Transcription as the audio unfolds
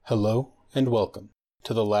Hello and welcome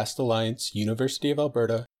to the Last Alliance University of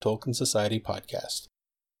Alberta Tolkien Society podcast.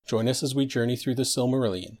 Join us as we journey through the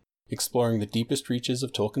Silmarillion, exploring the deepest reaches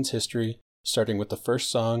of Tolkien's history, starting with the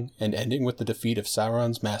first song and ending with the defeat of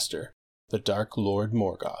Sauron's master, the Dark Lord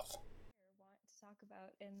Morgoth. Want to talk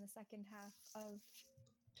about in the second half of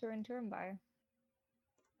Turin Turambar.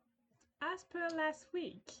 As per last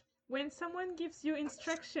week, when someone gives you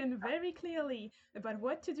instruction very clearly about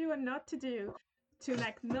what to do and not to do, to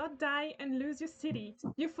not die and lose your city,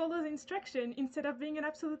 you follow the instruction instead of being an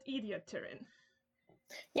absolute idiot, Turin.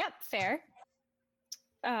 Yep, fair.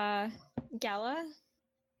 Gala?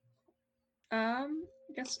 I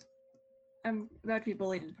guess I'm about to be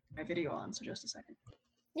bullied and put my video on, so just a second.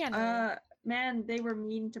 Yeah, no. Man, they were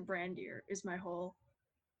mean to Brandir, is my whole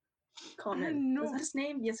comment. No. Was that his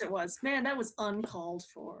name? Yes, it was. Man, that was uncalled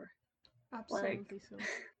for. Absolutely so.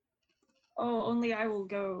 Oh, only I will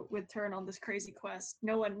go with Turn on this crazy quest.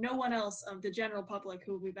 No one else of the general public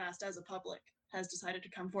who we've asked as a public has decided to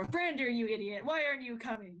come forth. Brandir, you idiot, why aren't you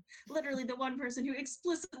coming? Literally the one person who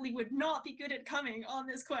explicitly would not be good at coming on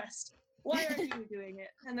this quest. Why aren't you doing it?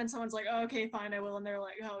 And then someone's like, oh, okay, fine, I will. And they're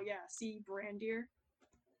like, oh yeah, see, Brandir?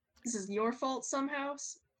 This is your fault somehow?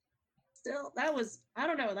 Still, that was, I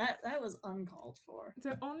don't know, that was uncalled for.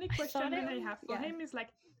 The only question that I have for yeah. him is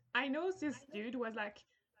I know this dude was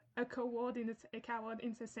a coward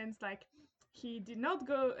in the sense he did not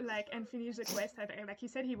go and finish the quest like he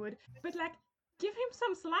said he would, but give him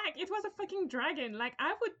some slack. It was a fucking dragon.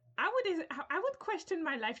 I would question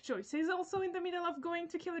my life choices also in the middle of going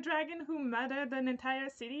to kill a dragon who murdered an entire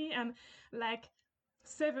city and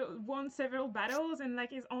won several battles and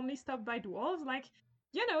is only stopped by dwarves.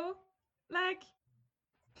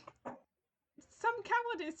 Some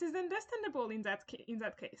cowardice is understandable in that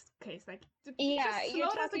case. Yeah, just you're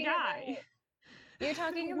slaughter the guy. You're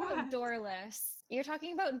talking about What? Dorless. You're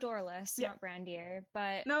talking about Dorless, Yeah. not Brandir,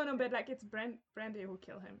 but... No, but it's Brandy who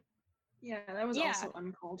killed him. Yeah, that was Yeah. also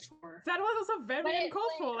uncalled for. That was also very But it,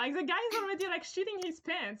 uncalled for. The guy is already shitting his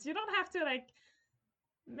pants. You don't have to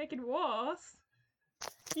make it worse.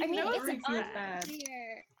 He I mean, knows already it's feels bad. bad.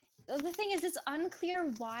 unclear. The thing is, it's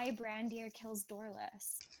unclear why Brandir kills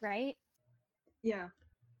Dorless, right? Yeah.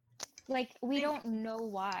 We don't know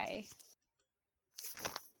why.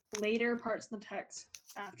 Later parts of the text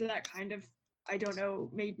after that kind of, I don't know,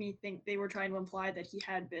 made me think they were trying to imply that he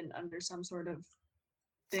had been under some sort of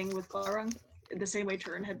thing with Glaurung, the same way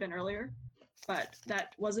Turin had been earlier. But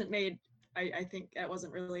that wasn't made, I think that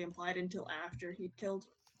wasn't really implied until after he'd killed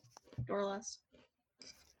Dorless.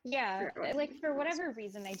 Yeah, Sure, what for whatever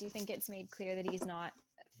reason, I do think it's made clear that he's not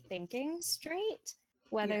thinking straight.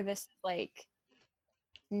 Whether Yeah. this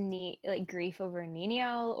grief over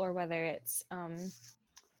Niniel, or whether it's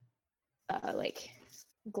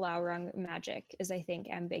Glaurung magic is, I think,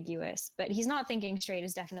 ambiguous. But he's not thinking straight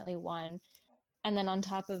is definitely one. And then on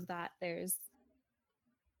top of that, there's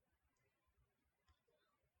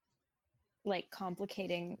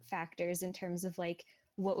complicating factors in terms of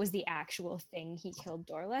what was the actual thing he killed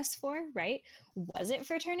Dorless for, right? Was it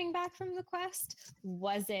for turning back from the quest?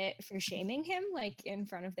 Was it for shaming him in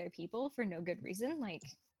front of their people for no good reason?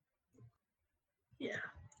 Yeah.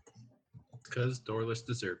 Because Dorless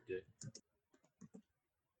deserved it.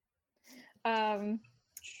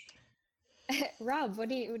 Rob, what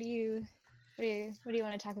do you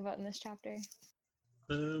want to talk about in this chapter?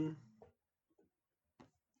 I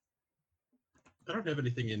don't have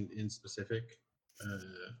anything in specific.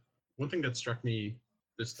 One thing that struck me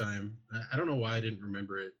this time, I don't know why I didn't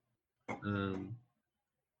remember it,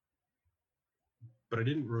 but I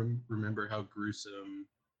didn't remember how gruesome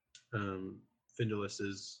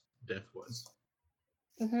Findulus's death was.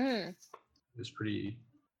 Mm-hmm. It was pretty,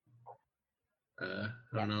 I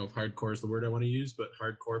don't know if hardcore is the word I want to use, but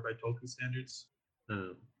hardcore by Tolkien standards.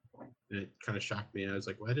 It kind of shocked me. I was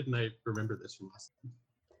like, why didn't I remember this from last time?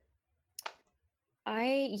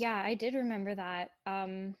 I did remember that.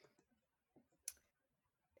 I'm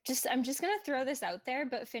just gonna throw this out there,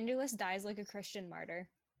 but Findulus dies like a Christian martyr.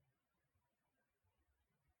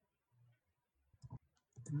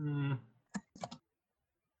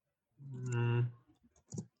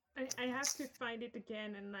 I have to find it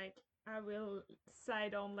again and I will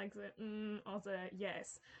side on the or the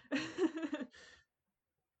yes.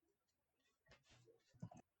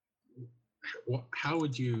 How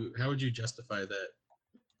would you justify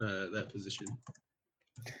that position?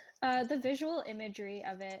 The visual imagery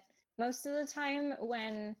of it. Most of the time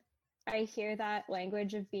when I hear that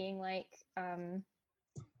language of being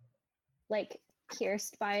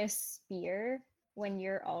pierced by a spear when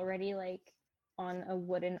you're already on a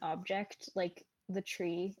wooden object, the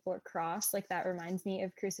tree or cross, like that reminds me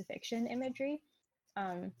of crucifixion imagery,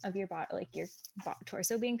 of your body, like your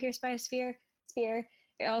torso being pierced by a spear.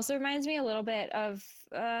 It also reminds me a little bit of,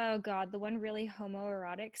 oh god, the one really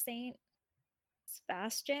homoerotic saint,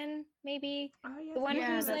 Sebastian, maybe. Oh yes, The one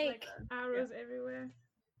who's that's like arrows everywhere.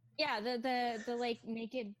 yeah, the like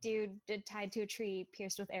naked dude tied to a tree,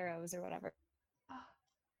 pierced with arrows or whatever. Oh.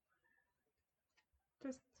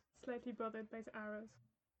 Just slightly bothered by the arrows.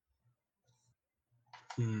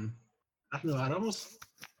 I don't know. I'd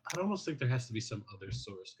almost think there has to be some other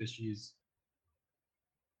source because she's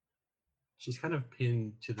kind of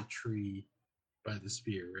pinned to the tree by the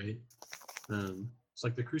spear, right? It's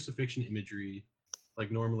like the crucifixion imagery.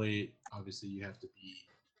 Like normally, obviously, you have to be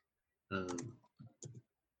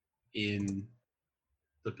in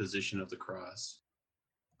the position of the cross,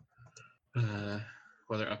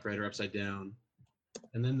 whether upright or upside down.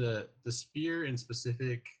 And then the spear in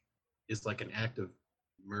specific is like an act of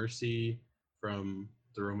mercy from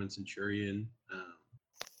the Roman centurion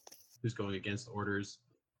who's going against orders.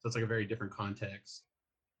 So it's like a very different context.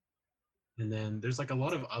 And then there's like a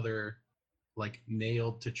lot of other like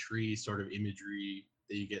nailed to tree sort of imagery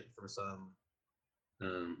that you get from some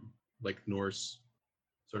like Norse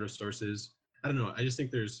sort of sources. I don't know. I just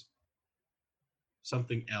think there's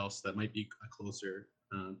something else that might be a closer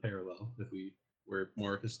parallel if we were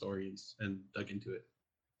more historians and dug into it.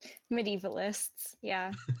 Medievalists,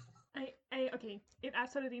 yeah. Okay, it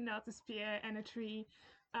absolutely not a spear and a tree,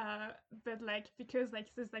 but like because like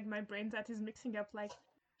this is like my brain that is mixing up like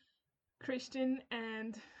Christian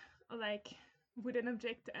and like wooden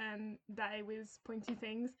object and die with pointy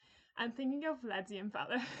things. I'm thinking of Vlad the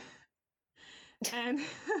Impaler. And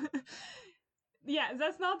yeah,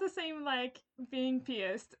 that's not the same like being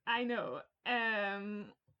pierced, I know.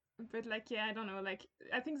 But like yeah, I don't know, like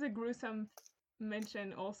I think the gruesome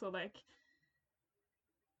mention also like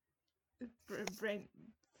brain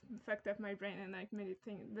fucked up my brain and like made it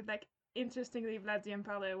think, but like interestingly Vlad the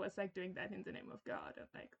Impaler was like doing that in the name of God,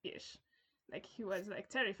 like ish, like he was like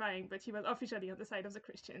terrifying, but he was officially on the side of the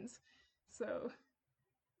Christians, so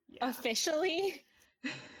yeah. Officially?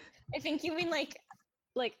 I think you mean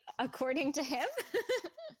like according to him.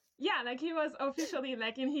 Yeah, like he was officially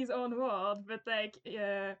like in his own world, but like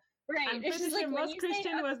right, I'm pretty sure like, most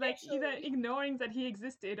Christian was like either ignoring that he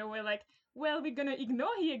existed or were like, well, we're gonna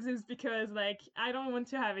ignore he exists because like I don't want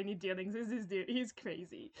to have any dealings with this dude, he's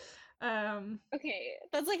crazy. Okay,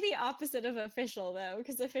 that's like the opposite of official though,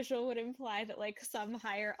 because official would imply that like some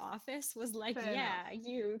higher office was like, yeah,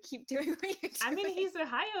 you keep doing what you're doing. I mean, he's a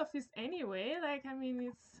high office anyway, like I mean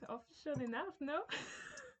it's official enough, no?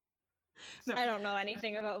 No. I don't know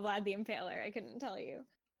anything about Vlad the Impaler, I couldn't tell you.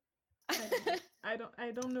 I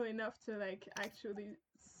don't know enough to like actually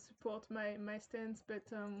support my stance, but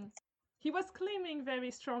he was claiming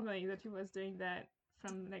very strongly that he was doing that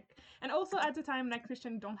from like, and also at the time like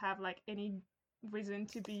Christians don't have like any reason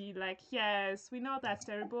to be like, yes, we know that's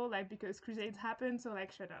terrible, like because crusades happen, so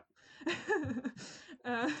like shut up.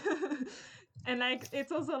 And like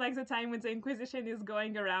it's also like the time when the Inquisition is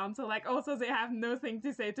going around, so like also they have nothing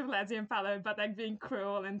to say to Vlad the Impaler but like being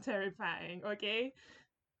cruel and terrifying. Okay,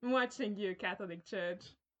 I'm watching you, Catholic Church.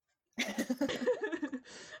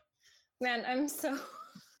 Man, I'm so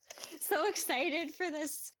excited for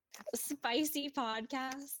this spicy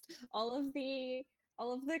podcast. All of the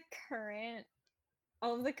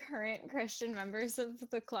current Christian members of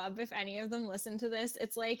the club, if any of them listen to this,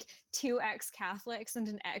 it's like 2 ex-Catholics and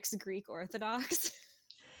an ex-Greek Orthodox.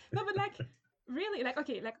 No, but like really, like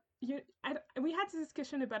okay, like we had this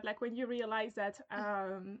discussion about like when you realize that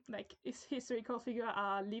like historical figures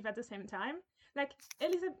live at the same time. Like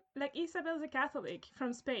Isabel the Catholic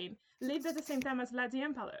from Spain lived at the same time as Vlad the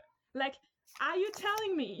Impaler. Like, are you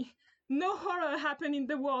telling me no horror happened in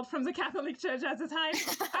the world from the Catholic Church at the time?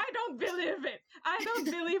 I don't believe it. I don't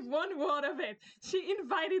believe one word of it. She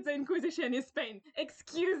invited the Inquisition in Spain.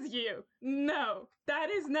 Excuse you. No, that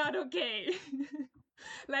is not okay.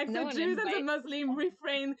 Like no the Jews and the Muslims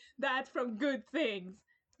refrain that from good things.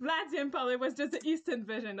 Vlad the Impaler was just the Eastern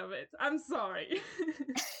version of it. I'm sorry.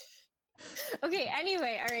 Okay,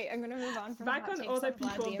 anyway, all right, I'm gonna move on from back on other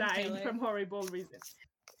people dying from horrible reasons.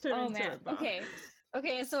 Oh man,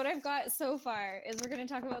 okay, so what I've got so far is we're gonna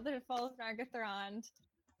talk about the fall of Nargothrond,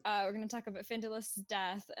 we're gonna talk about Findalos'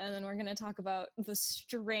 death, and then we're gonna talk about the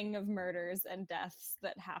string of murders and deaths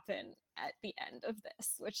that happen at the end of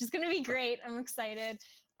this, which is gonna be great. I'm excited.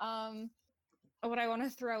 What I want to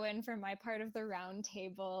throw in for my part of the round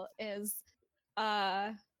table is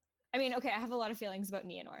I mean, okay, I have a lot of feelings about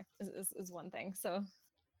Nienor is one thing, so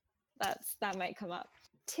that might come up.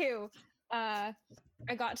 2,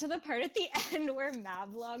 I got to the part at the end where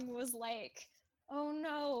Mablung was like, oh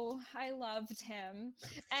no, I loved him.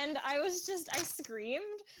 And I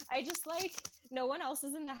screamed. I just like, no one else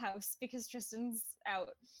is in the house because Tristan's out.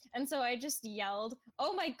 And so I just yelled,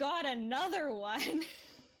 oh my god, another one.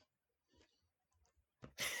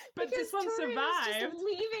 But because this one Turin is survived. just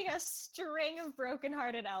leaving a string of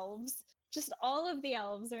broken-hearted elves. Just all of the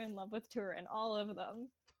elves are in love with Turin, all of them.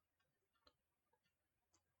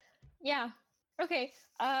 Yeah. Okay.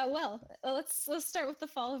 Let's start with the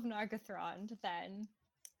fall of Nargothrond then.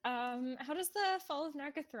 How does the fall of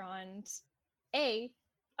Nargothrond?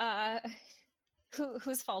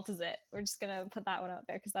 Whose fault is it? We're just gonna put that one out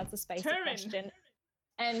there because that's a spicy Turin. question.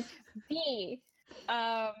 And B,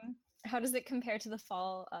 how does it compare to the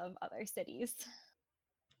fall of other cities?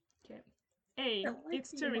 Okay. I like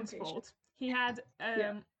It's the Turin's invocation. fault. He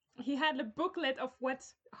had a booklet of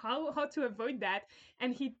how to avoid that,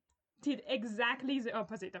 and he did exactly the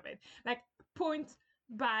opposite of it. Like point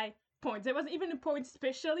by point. There was even a point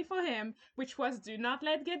specially for him, which was do not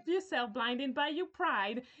let get yourself blinded by your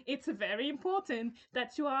pride. It's very important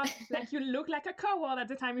that you are like you look like a coward at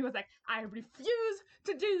the time. He was like, I refuse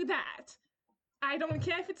to do that. I don't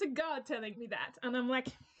care if it's a god telling me that. And I'm like,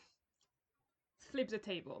 flip the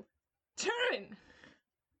table. Turin!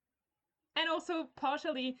 And also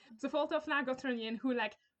partially the fault of Nargothronian, who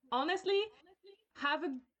like honestly have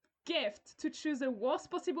a gift to choose the worst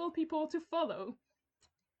possible people to follow.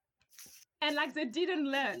 And like they didn't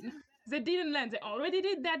learn. They already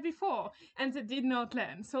did that before, and they did not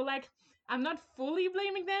learn. So like I'm not fully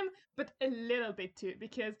blaming them, but a little bit too,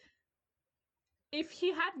 because if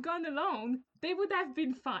he had gone alone, they would have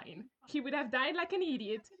been fine. He would have died like an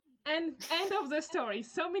idiot. And end of the story.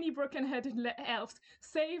 So many broken-hearted elves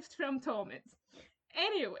saved from torment.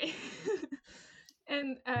 Anyway,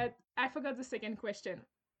 and I forgot the second question.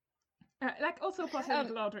 Like also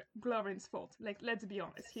partially Glorin's fault. Like let's be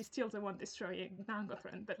honest, he's still the one destroying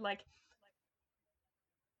Nargothrond. But like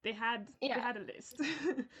they had a list.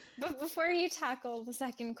 But before you tackle the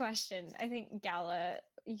second question, I think Gala,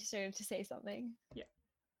 you started to say something. Yeah.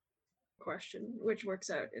 Question, which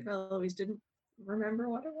works out if Eloise didn't remember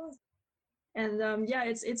what it was. And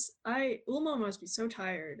Ulmo must be so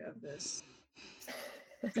tired of this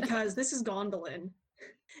because this is Gondolin,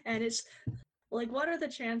 and it's like, what are the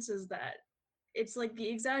chances that it's like the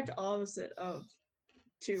exact opposite of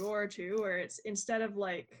 2 where it's instead of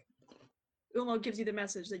like Ulmo gives you the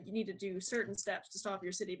message that you need to do certain steps to stop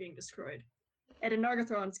your city being destroyed, and in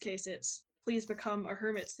Nargothrond's case it's please become a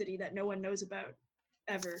hermit city that no one knows about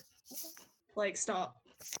ever. Like stop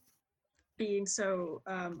being so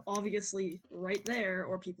obviously right there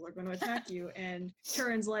or people are going to attack you. And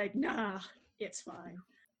Turin's like, nah, it's fine.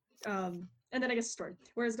 And then I guess the story.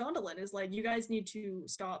 Whereas Gondolin is like, you guys need to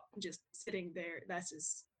stop just sitting there. That's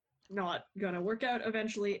just not going to work out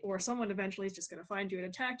eventually, or someone eventually is just going to find you and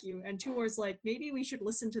attack you. And Tuor's like, maybe we should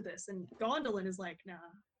listen to this. And Gondolin is like, nah.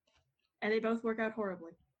 And they both work out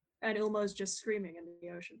horribly. And Ulmo's just screaming in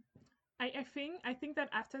the ocean. I think that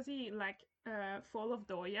after the fall of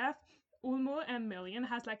Doriath, Ulmo and Million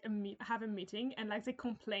have a meeting, and like they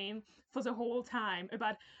complain for the whole time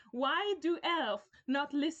about why do elf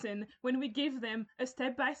not listen when we give them a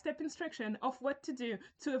step-by-step instruction of what to do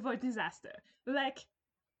to avoid disaster. Like,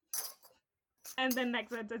 and then like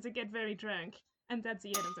they get very drunk, and that's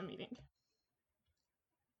the end of the meeting.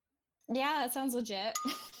 Yeah, that sounds legit.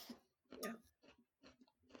 Yeah.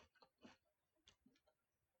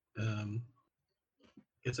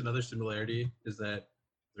 It's another similarity is that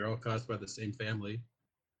they're all caused by the same family,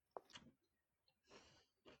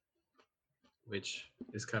 which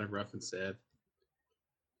is kind of rough and sad.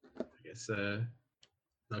 I guess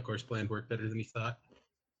Melkor's plan worked better than he thought.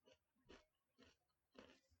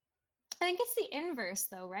 I think it's the inverse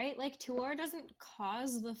though, right? Like Tuor doesn't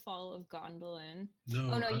cause the fall of Gondolin.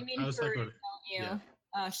 No, Oh no, you mean I was Turin, talking about, don't you? yeah.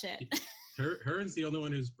 Oh shit. Hurin's the only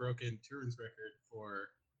one who's broken Turin's record for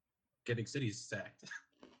getting cities sacked.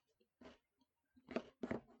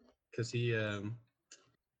 Because he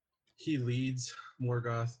leads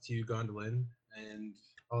Morgoth to Gondolin, and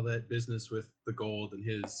all that business with the gold and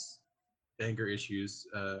his anger issues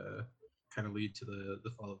kind of lead to the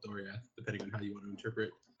fall of Doriath, depending on how you want to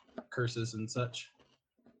interpret curses and such.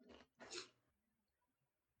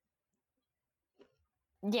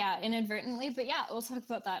 Yeah, inadvertently, but yeah, we'll talk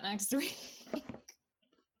about that next week.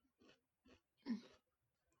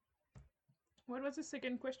 What was the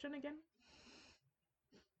second question again?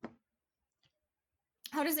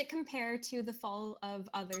 How does it compare to the fall of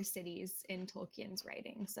other cities in Tolkien's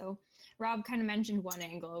writing? So Rob kind of mentioned one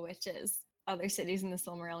angle, which is other cities in the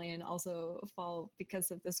Silmarillion also fall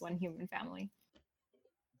because of this one human family.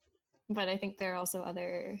 But I think there are also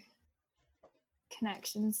other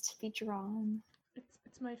connections to be drawn.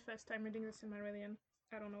 It's my first time reading the Silmarillion.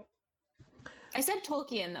 I don't know. I said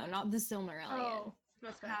Tolkien though, not the Silmarillion. Oh,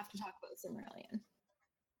 that's I fair. have to talk about Silmarillion.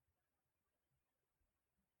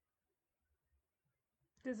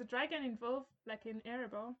 There's a dragon involved, like in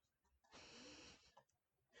Erebor.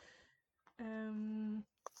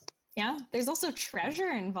 Yeah, there's also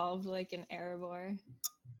treasure involved, like in Erebor.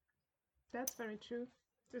 That's very true.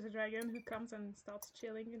 There's a dragon who comes and starts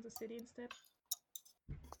chilling in the city instead.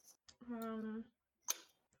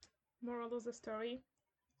 Moral of the story: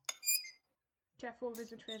 careful with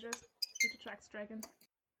your treasures. It attracts dragons,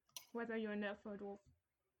 whether you're an elf or a dwarf.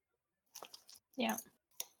 Yeah.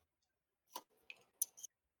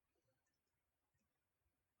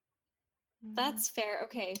 That's fair.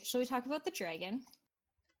 Okay, shall we talk about the dragon?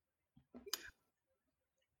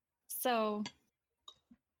 So,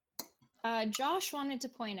 Josh wanted to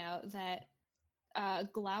point out that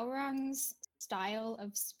Glaurung's style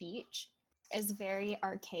of speech is very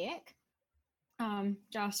archaic.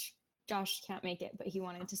 Josh can't make it, but he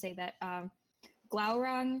wanted to say that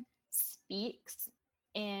Glaurung speaks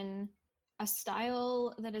in a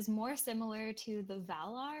style that is more similar to the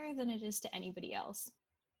Valar than it is to anybody else.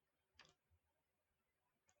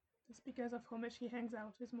 It's because of how much he hangs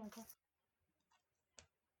out with Morgoth.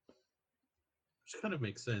 Which kind of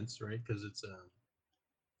makes sense, right? Because it's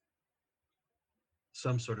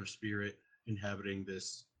some sort of spirit inhabiting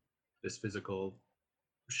this physical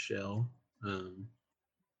shell.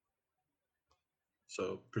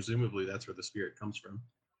 So presumably that's where the spirit comes from.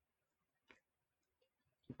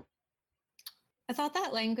 I thought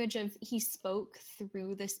that language of he spoke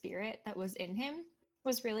through the spirit that was in him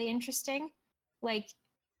was really interesting. Like,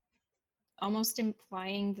 almost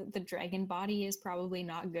implying that the dragon body is probably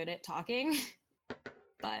not good at talking,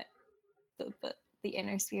 but the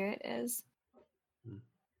inner spirit is.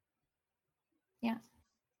 Yeah.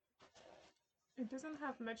 It doesn't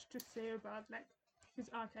have much to say about like his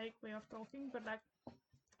archaic way of talking, but like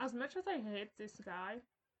as much as I hate this guy,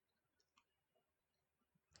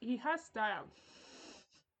 he has style.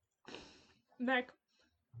 Like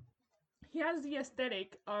he has the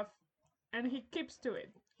aesthetic of, and he keeps to it.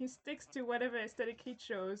 He sticks to whatever aesthetic he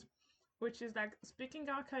chose, which is like speaking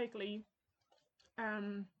archaically,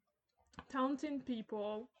 taunting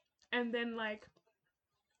people, and then like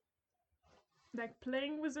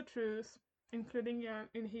playing with the truth, including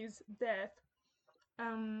in his death,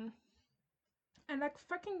 and like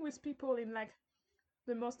fucking with people in like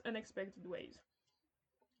the most unexpected ways.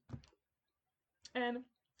 And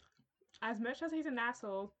as much as he's an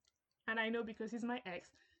asshole, and I know because he's my ex,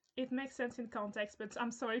 it makes sense in context, but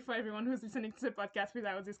I'm sorry for everyone who's listening to the podcast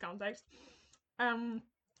without this context. I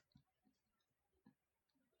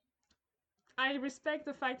respect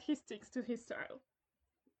the fact he sticks to his style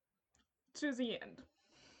to the end.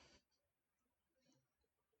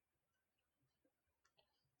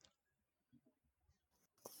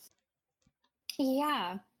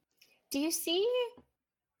 Yeah. Do you see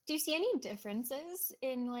any differences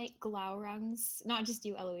in like Glaurung's, not just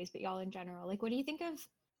you, Eloise, but y'all in general? Like, what do you think of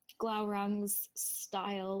Glaurung's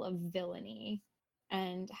style of villainy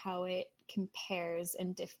and how it compares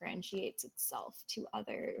and differentiates itself to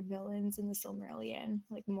other villains in the Silmarillion,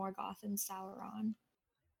 like Morgoth and Sauron?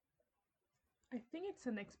 I think it's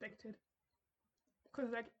unexpected.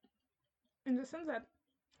 Because, like, in the sense that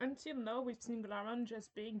until now we've seen Glaurung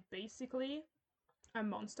just being basically a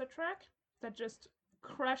monster truck that just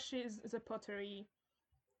crushes the pottery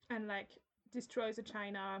and, like, destroys the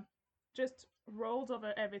china, just rolls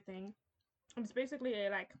over everything. It's basically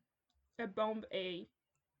a bomb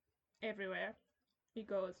everywhere he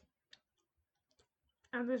goes.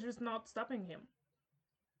 And there's just not stopping him.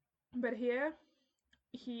 But here,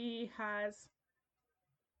 he has,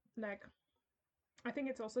 like, I think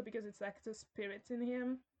it's also because it's like the spirit in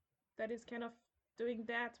him that is kind of doing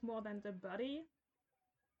that more than the body.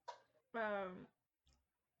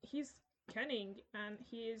 He's cunning and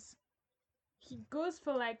he goes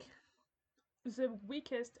for like the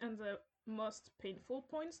weakest and the most painful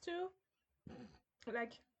points too.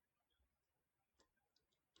 Like,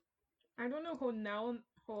 I don't know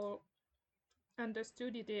how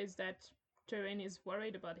understood it is that Terrain is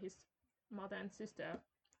worried about his mother and sister,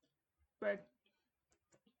 but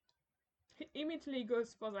he immediately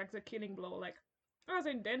goes for like the killing blow, like, oh,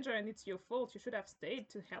 they're in danger and it's your fault, you should have stayed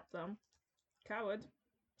to help them. Coward.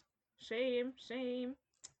 Shame, shame.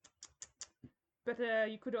 But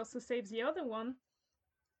you could also save the other one,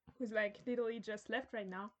 who's like literally just left right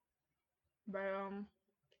now. But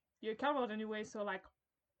you're a coward anyway, so like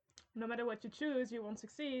no matter what you choose, you won't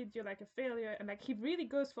succeed, you're like a failure. And like he really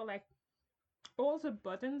goes for like all the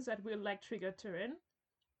buttons that will like trigger Turin,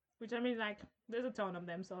 which I mean like there's a ton of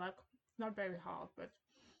them, so like not very hard, but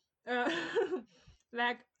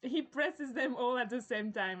like he presses them all at the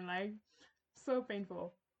same time, like so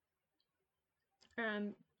painful.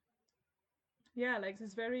 And yeah, like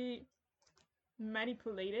this very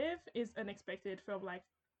manipulative is unexpected from like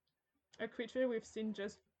a creature we've seen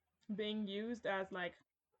just being used as like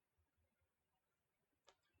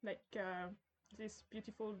these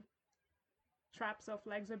beautiful traps of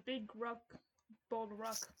like the big rock, bold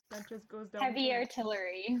rock that just goes down. Heavy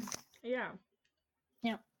artillery. Yeah.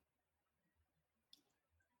 Yeah.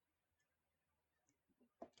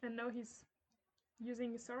 And now he's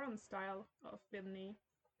using Sauron's style of villainy,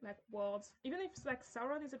 like words. Even if like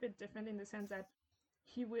Sauron is a bit different in the sense that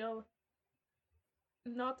he will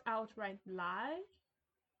not outright lie,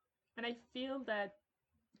 and I feel that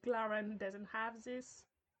Glaurung doesn't have this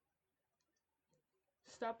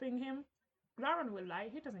stopping him. Glaurung will lie,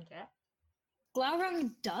 he doesn't care.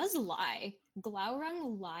 Glaurung does lie.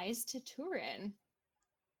 Glaurung lies to Turin.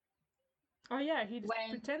 Oh yeah, he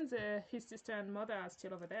pretends his sister and mother are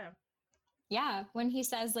still over there. Yeah, when he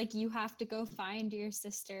says like you have to go find your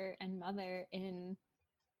sister and mother in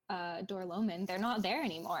Dorloman, they're not there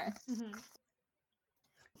anymore. Mm-hmm.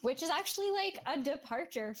 Which is actually like a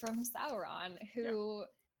departure from Sauron, who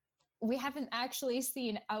we haven't actually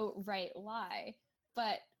seen outright lie.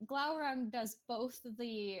 But Glaurung does both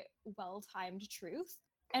the well-timed truth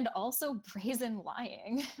and also brazen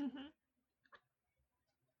lying. Mm-hmm.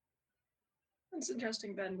 It's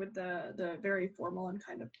interesting, Ben, with the very formal and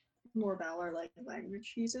kind of more valor-like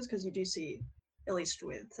language he uses, because you do see, at least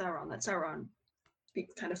with Sauron, that Sauron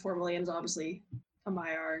speaks kind of formally and is obviously a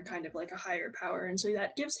Maiar and kind of like a higher power, and so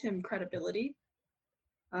that gives him credibility.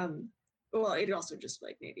 Well, it also just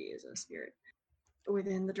like maybe is a spirit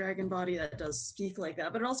within the dragon body that does speak like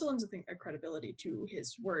that, but it also lends a credibility to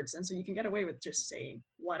his words, and so you can get away with just saying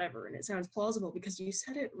whatever, and it sounds plausible because you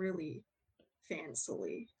said it really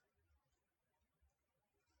fancily.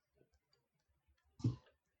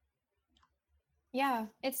 Yeah,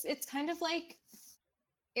 it's kind of like,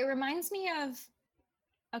 it reminds me of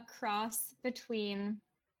a cross between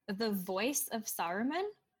the voice of Saruman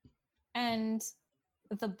and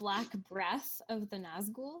the black breath of the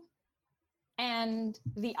Nazgul and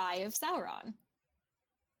the eye of Sauron.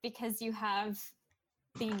 Because you have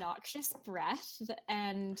the noxious breath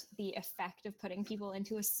and the effect of putting people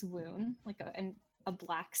into a swoon, like a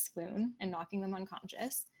black swoon, and knocking them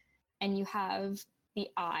unconscious. And you have the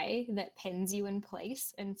eye that pins you in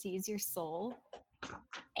place and sees your soul.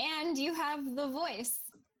 And you have the voice.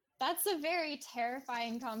 That's a very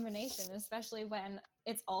terrifying combination, especially when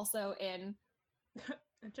it's also in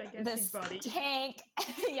a gigantic this body. Tank.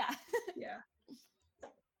 Yeah. Yeah.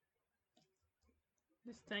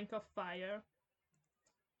 This tank of fire.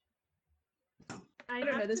 I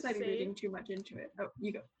don't know, this might be reading too much into it. Oh,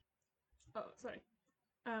 you go. Oh, sorry.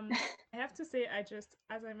 I have to say,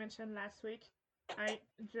 as I mentioned last week, I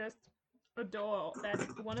just adore that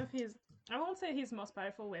one of his, I won't say his most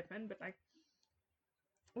powerful weapon, but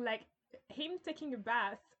like him taking a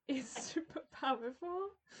bath is super powerful.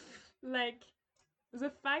 Like, the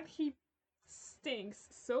fact he stinks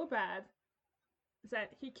so bad that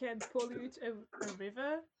he can pollute a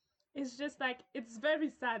river is just like, it's very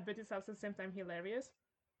sad, but it's also at the same time hilarious.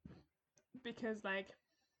 Because like,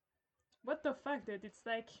 what the fuck, dude? It's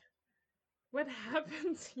like, what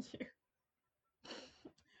happened to you?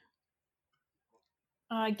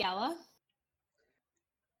 Gala?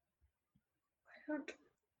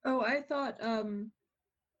 I thought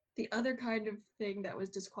the other kind of thing that was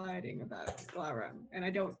disquieting about Glaurung, and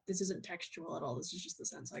this isn't textual at all, this is just the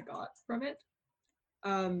sense I got from it,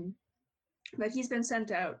 that he's been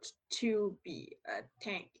sent out to be a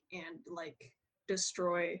tank and like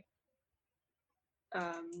destroy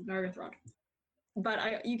Nargothrond.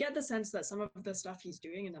 But you get the sense that some of the stuff he's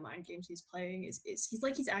doing in the mind games he's playing is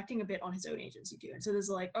he's acting a bit on his own agency too. And so there's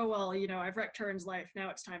like, oh well, you know, I've wrecked Turin's life, now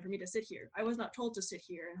it's time for me to sit here. I was not told to sit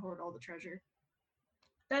here and hoard all the treasure.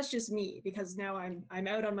 That's just me, because now I'm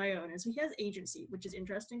out on my own. And so he has agency, which is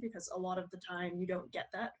interesting because a lot of the time you don't get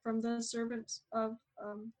that from the servants of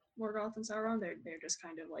Morgoth and Sauron. They're just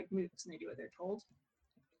kind of like mooks and they do what they're told.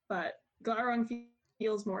 But Glaurung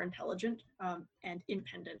feels more intelligent and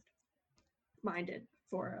independent minded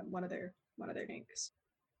for one of their tanks.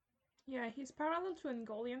 Yeah, he's parallel to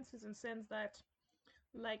Ungoliant in the sense that,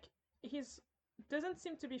 like, he's doesn't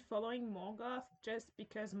seem to be following Morgoth just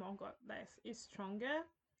because Morgoth is stronger.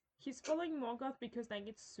 He's following Morgoth because like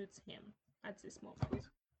it suits him at this moment.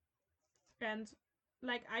 And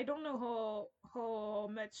like, I don't know how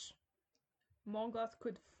much Morgoth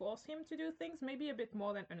could force him to do things, maybe a bit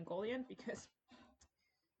more than Ungoliant, because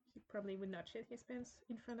he probably would not shit his pants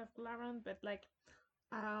in front of Glaurung, but like,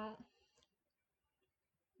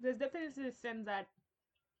 there's definitely a sense that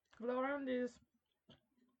Glaurung is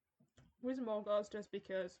with Morgoth just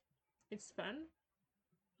because it's fun.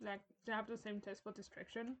 Like, they have the same taste for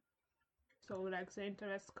destruction, so like the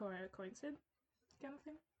interests coincide, kind of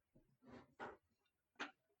thing.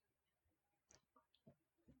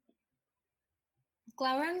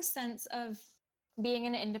 Glaurung's sense of being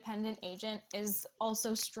an independent agent is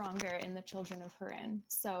also stronger in the Children of Húrin.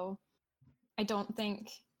 So I don't think,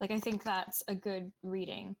 I think that's a good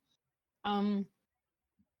reading.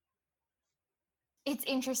 It's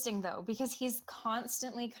interesting though, because he's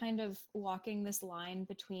constantly kind of walking this line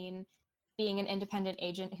between being an independent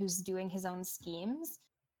agent who's doing his own schemes,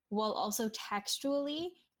 while also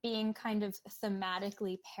textually being kind of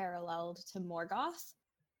thematically paralleled to Morgoth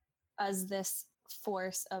as this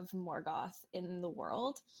force of Morgoth in the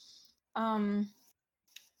world. And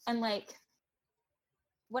like,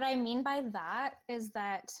 what I mean by that is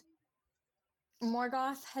that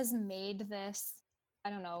Morgoth has made this, I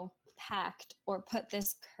don't know, pact or put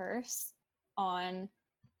this curse on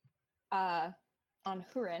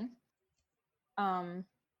Húrin,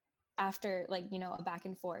 after a back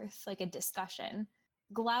and forth, like a discussion.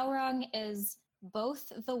 Glaurung is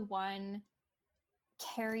both the one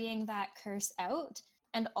carrying that curse out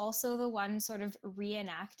and also the one sort of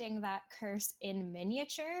reenacting that curse in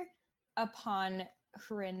miniature upon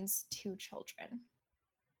Húrin's two children.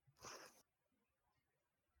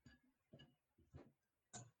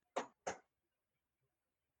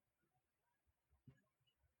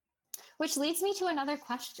 Which leads me to another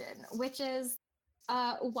question, which is,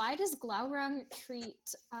 why does Glaurung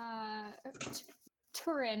treat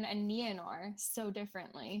Turin and Nienor so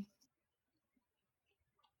differently?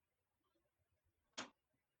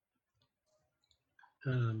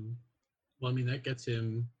 Well, I mean, that gets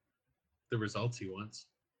him the results he wants.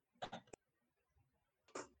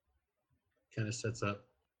 Kind of sets up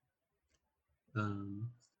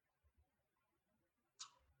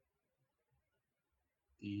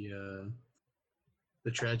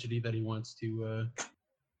the tragedy that he wants to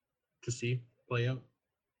see play out.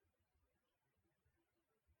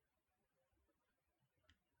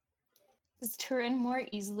 Is Turin more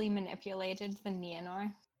easily manipulated than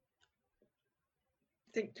Nienor?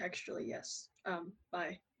 I think textually, yes.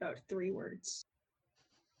 By about 3 words.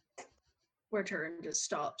 Where Turin just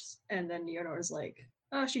stops, and then Leonor's like,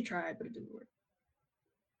 oh, she tried, but it didn't work.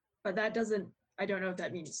 But that doesn't, I don't know if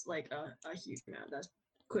that means like a huge amount. That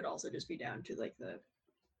could also just be down to like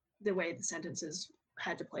the way the sentences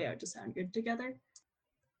had to play out to sound good together.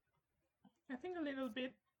 I think a little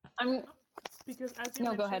bit. Because as you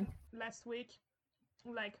mentioned last week,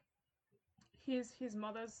 like he's his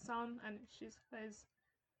mother's son and she's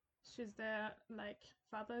their like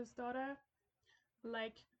father's daughter.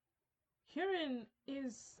 Like Húrin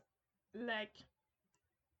is like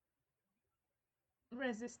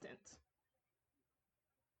resistant.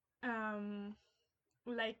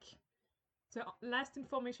 Like the last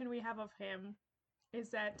information we have of him is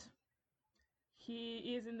that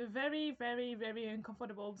he is in a very, very, very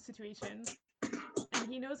uncomfortable situation, and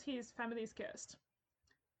he knows his family is cursed,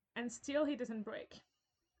 and still he doesn't break.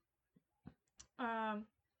 And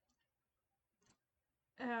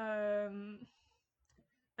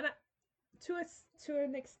to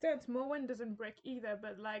an extent, Morwen doesn't break either,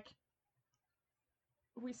 but like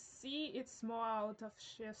we see it's more out of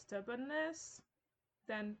sheer stubbornness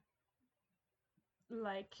than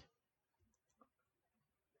like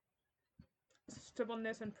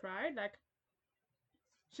stubbornness and pride. Like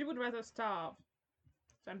she would rather starve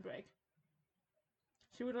than break.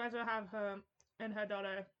 She would rather have her and her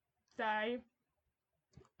daughter die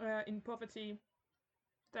in poverty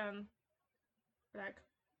than like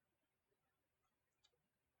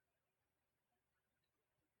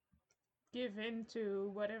give in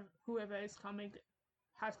to whoever is coming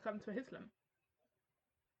has come to Islam.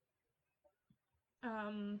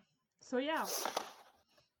 So yeah,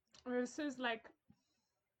 this is like,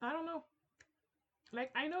 I don't know.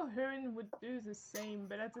 Like I know Húrin would do the same,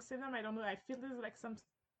 but at the same time I don't know. I feel there's like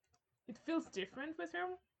it feels different with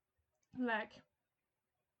him. Like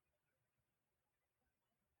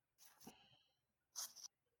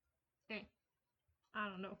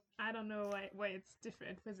I don't know why it's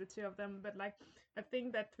different with the two of them, but like I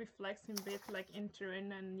think that reflects him a bit like in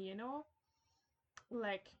Turin and Nienor.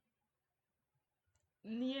 Like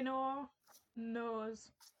Nienor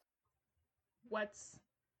knows what's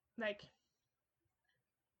like,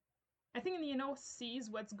 I think Nienor sees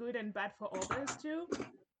what's good and bad for others too.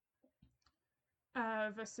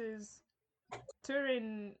 versus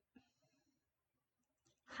Turin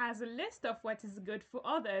has a list of what is good for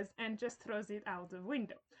others and just throws it out the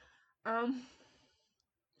window.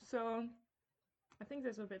 So I think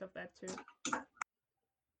there's a bit of that too.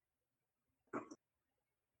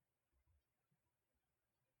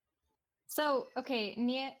 So, okay,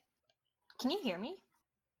 Nia, can you hear me?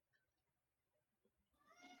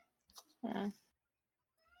 Yeah.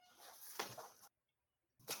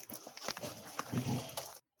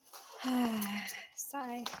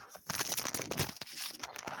 Sigh.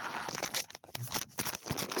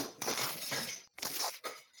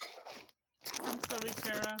 I'm sorry,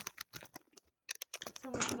 Kara.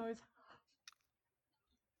 So much noise.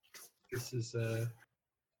 This is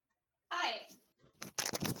Hi.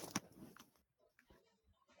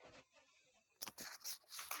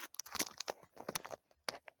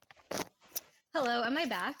 Hello, am I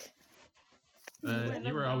back?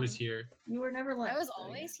 you were always here. You were never left. I was so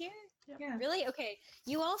always here? Yeah. Really? Okay.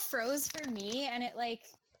 You all froze for me and it like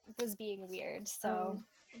was being weird, so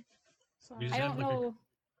Sorry. I don't know.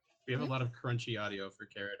 We have a lot of crunchy audio for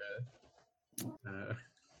Kara to.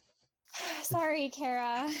 Sorry,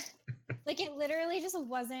 Kara. Like it literally just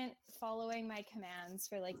wasn't following my commands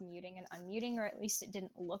for like muting and unmuting, or at least it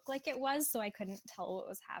didn't look like it was, so I couldn't tell what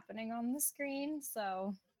was happening on the screen.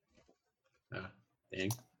 So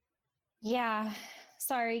Dang. yeah.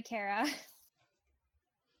 Sorry, Kara.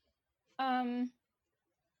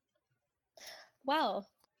 Well,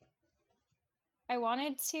 I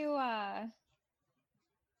wanted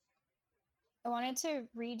to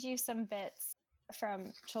read you some bits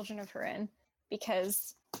from Children of Hurin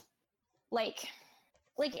because like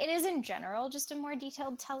it is in general just a more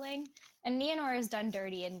detailed telling, and Nienor is done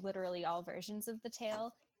dirty in literally all versions of the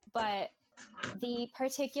tale, but the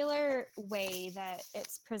particular way that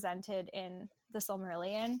it's presented in the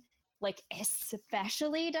Silmarillion, like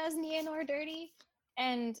especially does Nienor dirty,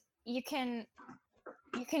 and you can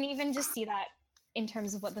even just see that in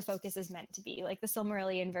terms of what the focus is meant to be. Like the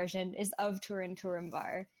Silmarillion version is of Turin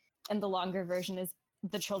Turambar, and the longer version is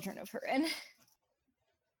the Children of Hurin.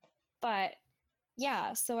 But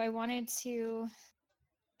yeah, so I wanted to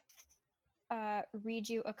read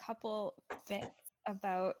you a couple bits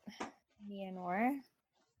about Nienor.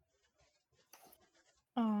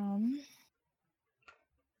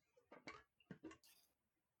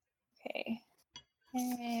 Okay.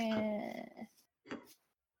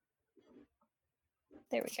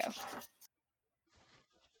 There we go.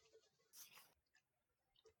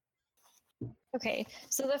 Okay,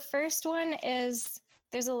 so the first one is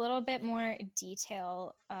there's a little bit more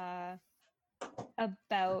detail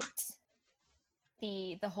about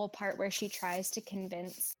the whole part where she tries to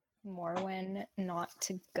convince Morwen not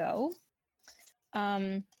to go.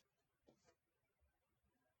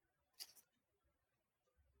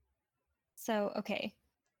 So okay.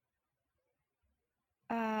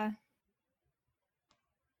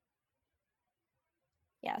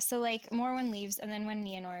 Yeah, so like Morwen leaves, and then when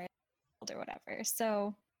Nienor is old or whatever.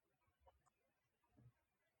 So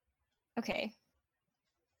okay.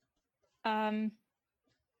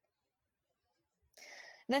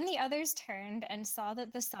 Then the others turned and saw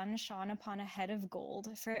that the sun shone upon a head of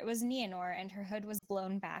gold, for it was Nienor, and her hood was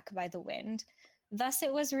blown back by the wind. Thus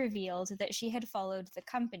it was revealed that she had followed the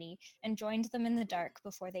company and joined them in the dark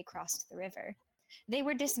before they crossed the river. They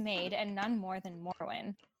were dismayed, and none more than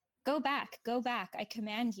Morwen. Go back, I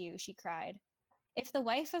command you, she cried. If the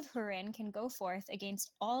wife of Hurin can go forth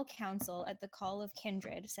against all counsel at the call of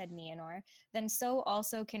kindred, said Nienor, then so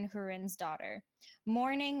also can Hurin's daughter.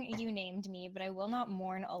 Mourning you named me, but I will not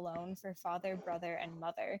mourn alone for father, brother, and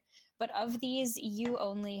mother. But of these you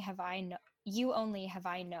only have I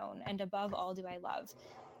known, and above all do I love,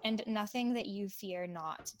 and nothing that you fear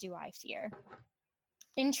not do I fear.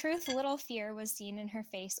 In truth, little fear was seen in her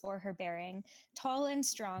face or her bearing. Tall and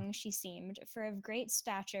strong she seemed, for of great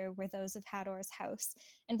stature were those of Hador's house,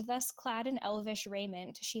 and thus clad in elvish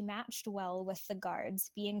raiment, she matched well with the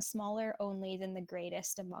guards, being smaller only than the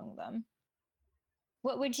greatest among them.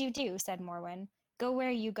 What would you do? Said Morwen. Go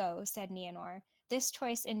where you go, said Nienor. This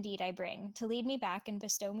choice indeed I bring, to lead me back and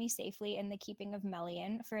bestow me safely in the keeping of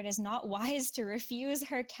Melian, for it is not wise to refuse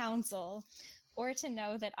her counsel, or to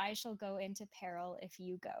know that I shall go into peril if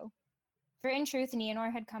you go. For in truth, Nienor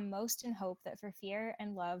had come most in hope that for fear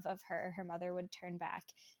and love of her mother would turn back,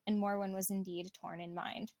 and Morwen was indeed torn in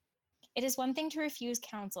mind. It is one thing to refuse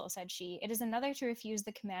counsel, said she. It is another to refuse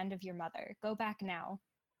the command of your mother. Go back now.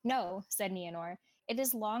 No, said Nienor. It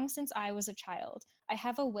is long since I was a child. I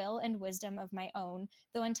have a will and wisdom of my own,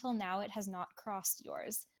 though until now it has not crossed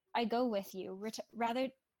yours. I go with you, rather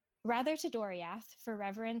Rather to Doriath, for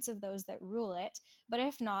reverence of those that rule it, but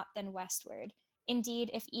if not, then westward.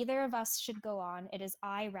 Indeed, if either of us should go on, it is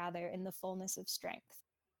I rather in the fullness of strength.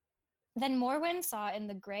 Then Morwen saw in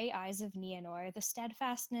the grey eyes of Nienor the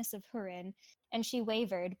steadfastness of Hurin, and she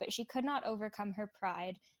wavered, but she could not overcome her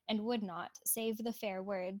pride, and would not, save the fair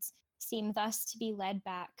words, seem thus to be led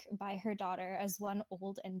back by her daughter as one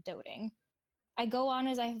old and doting. I go on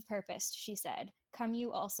as I have purposed, she said. Come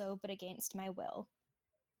you also, but against my will.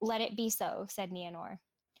 Let it be so, said Nienor.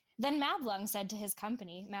 Then Mablung said to his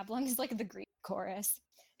company, Mablung is like the Greek chorus,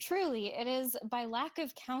 truly it is by lack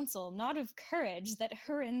of counsel, not of courage, that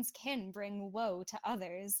Hurin's kin bring woe to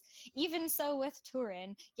others. Even so with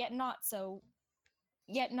Turin, yet not so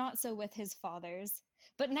with his fathers.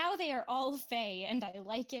 But now they are all fey, and I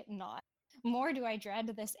like it not. More do I dread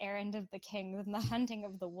this errand of the king than the hunting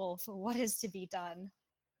of the wolf. What is to be done?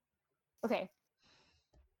 Okay.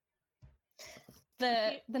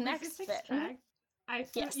 The With next this bit. extract, I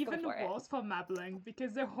feel Yes, go even for it. worse for Mablung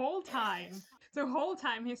because the whole time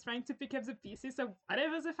he's trying to pick up the pieces of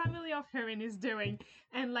whatever the family of Hurin is doing,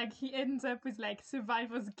 and like he ends up with like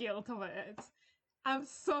survivor's guilt over it. I'm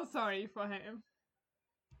so sorry for him.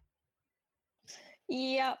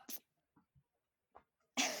 Yep.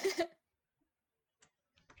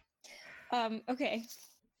 Okay.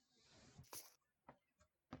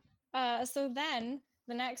 So then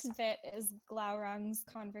the next bit is Glaurung's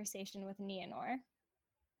conversation with Nienor.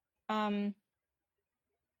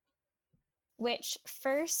 Which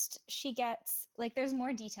first she gets, like, there's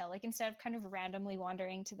more detail. Like, instead of kind of randomly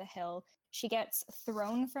wandering to the hill, she gets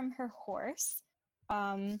thrown from her horse.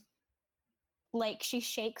 Like, she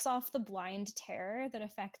shakes off the blind terror that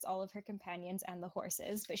affects all of her companions and the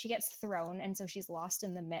horses, but she gets thrown, and so she's lost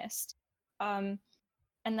in the mist. And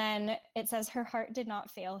then it says her heart did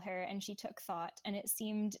not fail her, and she took thought, and it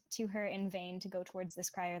seemed to her in vain to go towards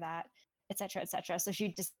this cry or that, etc., etc. So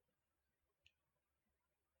she just...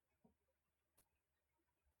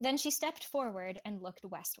 Then she stepped forward and looked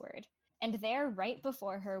westward, and there right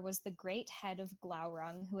before her was the great head of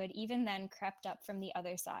Glaurung, who had even then crept up from the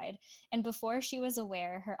other side, and before she was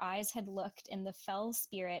aware, her eyes had looked in the fell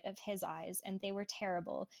spirit of his eyes, and they were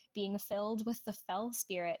terrible, being filled with the fell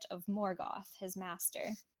spirit of Morgoth, his master.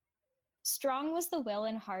 Strong was the will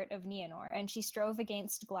and heart of Nienor, and she strove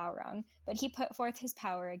against Glaurung, but he put forth his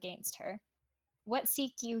power against her. What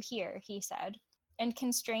seek you here, he said, and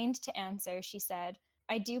constrained to answer, she said,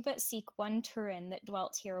 I do but seek one Turin that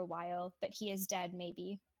dwelt here a while, but he is dead,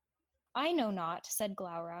 maybe. I know not, said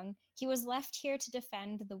Glaurung. He was left here to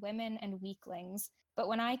defend the women and weaklings, but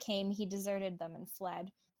when I came, he deserted them and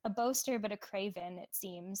fled. A boaster, but a craven, it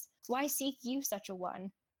seems. Why seek you such a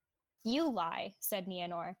one? You lie, said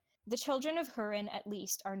Nienor. The children of Hurin, at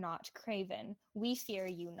least, are not craven. We fear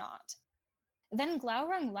you not. Then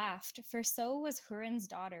Glaurung laughed, for so was Hurin's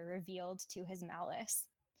daughter revealed to his malice.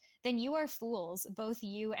 Then you are fools, both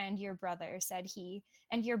you and your brother, said he,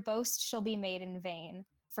 and your boast shall be made in vain,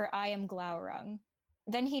 for I am Glaurung.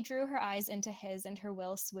 Then he drew her eyes into his, and her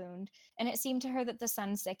will swooned, and it seemed to her that the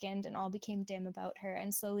sun sickened, and all became dim about her,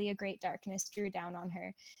 and slowly a great darkness drew down on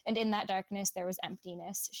her, and in that darkness there was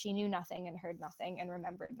emptiness. She knew nothing, and heard nothing, and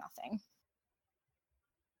remembered nothing.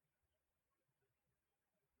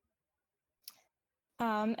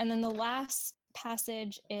 And then the last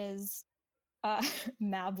passage is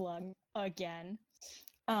Mablung again,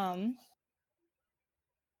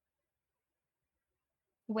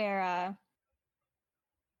 where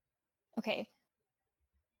okay,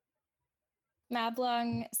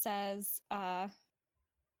 Mablung says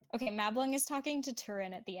okay, Mablung is talking to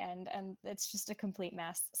Turin at the end, and it's just a complete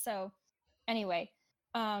mess. So anyway,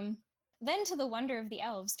 then to the wonder of the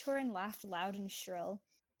elves, Turin laughed loud and shrill.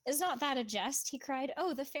 Is not that a jest? He cried.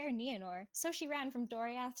 Oh, the fair Nienor. So she ran from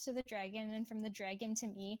Doriath to the dragon, and from the dragon to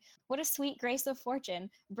me. What a sweet grace of fortune.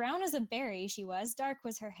 Brown as a berry she was, dark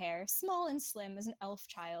was her hair, small and slim as an elf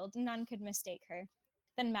child, none could mistake her.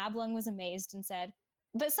 Then Mablung was amazed and said,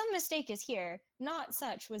 but some mistake is here. Not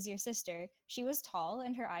such was your sister. She was tall,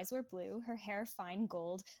 and her eyes were blue, her hair fine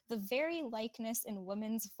gold, the very likeness in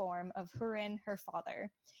woman's form of Hurin, her father.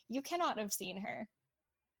 You cannot have seen her.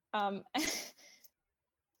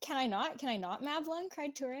 Can I not, Mablung?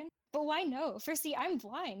 Cried Turin. But why no? For see, I'm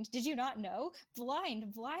blind. Did you not know?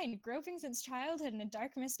 Blind, groping since childhood in a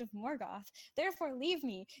dark mist of Morgoth. Therefore leave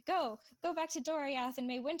me. Go back to Doriath, and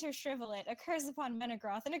may winter shrivel it. A curse upon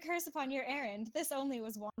Menegroth, and a curse upon your errand. This only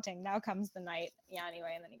was wanting. Now comes the night. Yeah,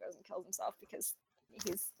 anyway, and then he goes and kills himself because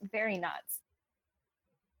he's very nuts.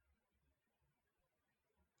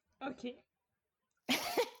 Okay.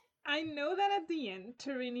 I know that at the end,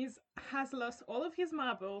 Turin has lost all of his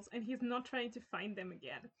marbles and he's not trying to find them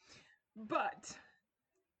again. But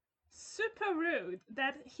super rude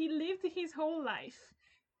that he lived his whole life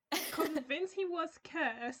convinced he was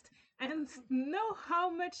cursed and know how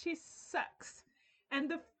much he sucks. And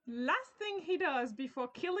the last thing he does before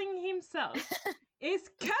killing himself is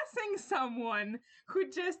cursing someone who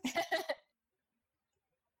just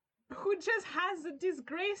has the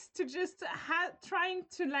disgrace to just trying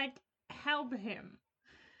to like help him.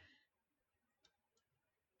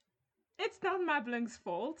 It's not Mablung's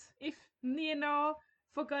fault if Nienor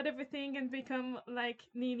forgot everything and become like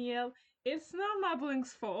Niniel. It's not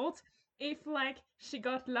Mablung's fault if like she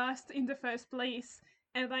got lost in the first place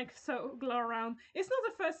and like so glow around. It's not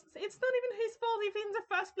even his fault if in the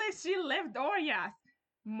first place she left Oriath.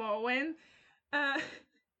 Moen.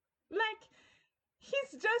 Like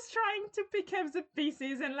he's just trying to pick up the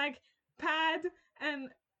pieces and like pad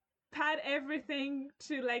everything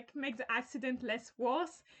to like make the accident less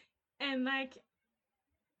worse. And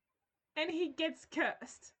he gets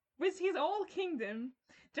cursed with his whole kingdom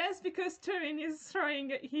just because Turin is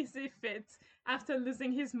throwing his fit after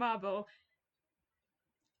losing his marble.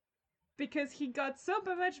 Because he got so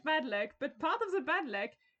much bad luck, but part of the bad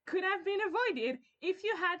luck could have been avoided if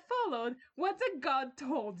you had followed what the god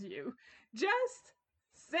told you. Just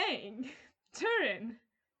saying. Turin.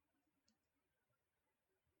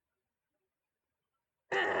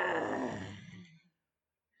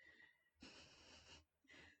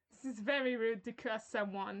 This is very rude to curse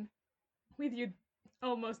someone with your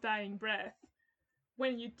almost dying breath.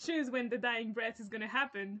 When you choose when the dying breath is gonna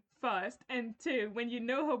happen, first, and two, when you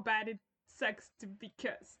know how bad it sucks to be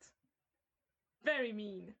cursed. Very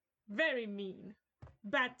mean. Very mean.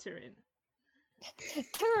 Bad Turin.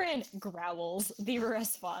 Turin growls the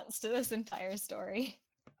response to this entire story.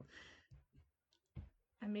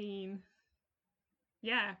 I mean,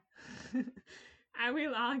 yeah. I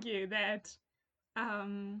will argue that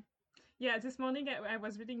this morning I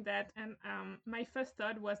was reading that, and my first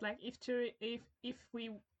thought was like, if we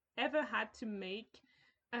ever had to make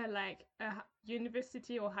a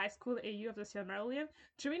university or high school AU of the Silmarillion,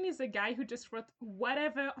 Turin is a guy who just wrote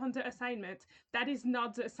whatever on the assignment that is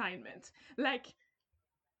not the assignment. Like,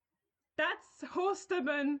 that's how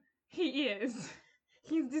stubborn he is.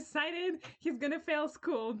 He's decided he's gonna fail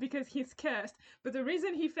school because he's cursed, but the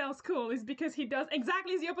reason he fails school is because he does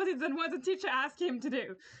exactly the opposite than what the teacher asked him to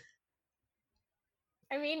do.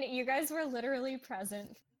 I mean, you guys were literally present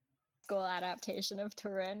for the school adaptation of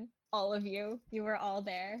Turin. All of you. You were all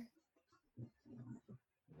there.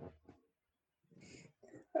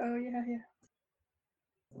 Oh, yeah.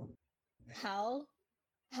 Hal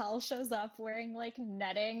shows up wearing like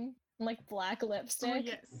netting, like black lipstick. Oh,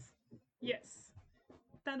 yes.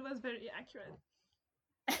 That was very accurate.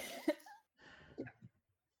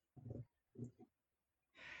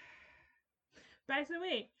 By the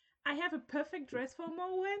way, I have a perfect dress for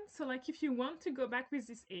Morwen, so like if you want to go back with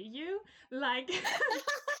this AU, like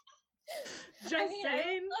just saying. I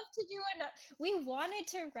would love to do we wanted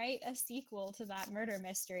to write a sequel to that murder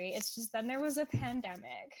mystery. It's just then there was a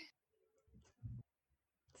pandemic.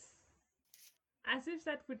 As if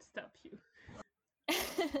that would stop you.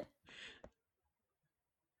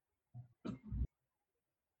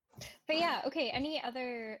 But yeah, okay, any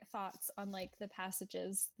other thoughts on like the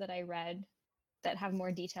passages that I read that have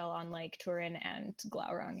more detail on like Turin and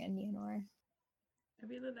Glaurung and Nienor? I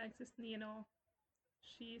really like this Nienor.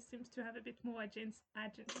 She seems to have a bit more agency.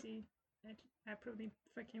 I probably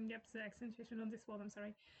fucking up the accentuation on this word, I'm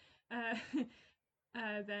sorry.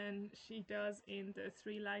 Than she does in the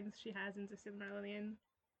 3 lines she has in the Silmarillion.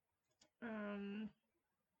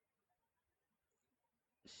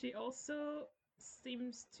 She also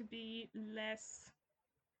seems to be less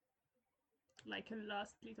like a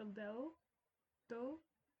lost little doe,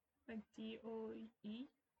 like DOE.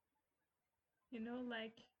 You know,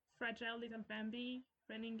 like fragile little Bambi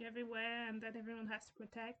running everywhere and that everyone has to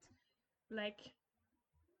protect. Like,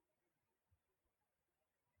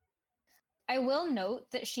 I will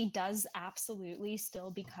note that she does absolutely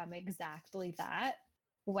still become exactly that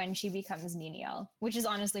when she becomes Niniel, which is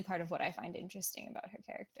honestly part of what I find interesting about her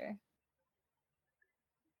character.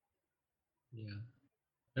 Yeah.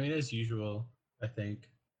 I mean, as usual, I think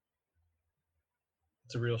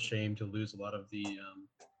it's a real shame to lose a lot of the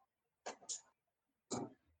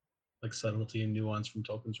like subtlety and nuance from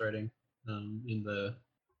Tolkien's writing in the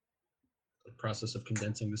process of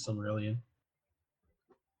condensing the Silmarillion.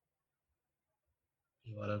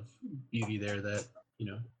 There's a lot of beauty there that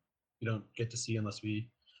we don't get to see unless we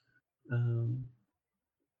have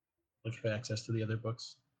access to the other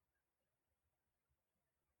books.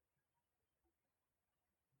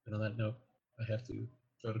 And on that note, I have to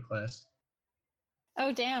go to class.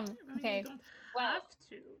 Oh, damn. Well, Okay. you don't Well, have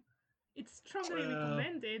to. It's strongly Well-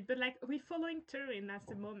 recommended, but like we're following Turin at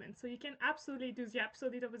the moment, so you can absolutely do the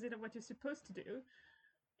absolute opposite of what you're supposed to do.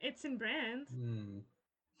 It's in brand.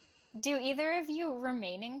 do either of you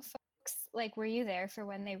remaining folks, like, were you there for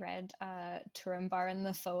when they read Turambar and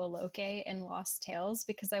the Foa Loke in Lost Tales?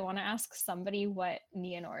 Because I want to ask somebody what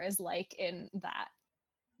Nienor is like in that,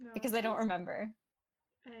 No, because I don't remember.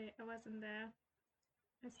 I wasn't there.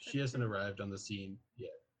 She hasn't arrived on the scene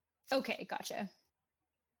yet. Okay, gotcha.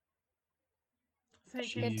 So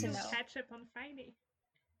you Good can to still know. catch up on Friday.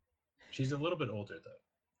 She's a little bit older,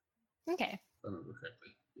 though, Okay, if I remember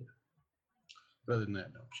correctly. Yeah. But other than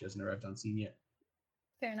that, no, she hasn't arrived on scene yet.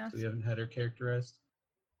 fair enough. So we haven't had her characterized.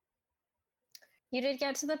 You did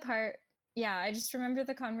get to the part, yeah, I just remember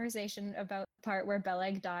the conversation about the part where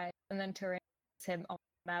Beleg died and then Turin hits him on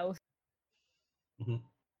the mouth. Mm-hmm.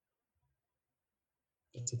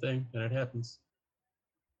 That's a thing, and it happens.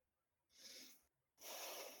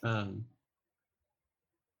 To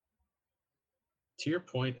your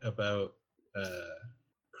point about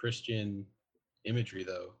Christian imagery,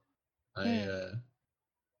 though, the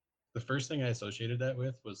first thing I associated that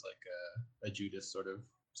with was like a Judas sort of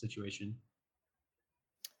situation.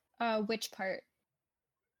 Which part?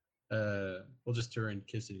 Well, just Turin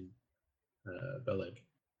kissing Beleg.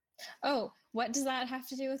 Oh, what does that have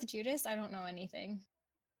to do with Judas? I don't know anything.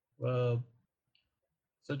 Well,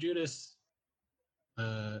 so Judas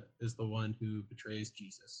is the one who betrays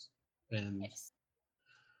Jesus and Yes.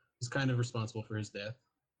 is kind of responsible for his death,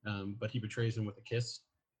 but he betrays him with a kiss.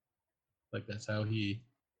 Like that's how he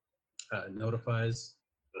notifies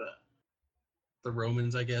the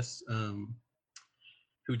Romans, I guess,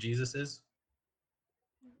 who Jesus is.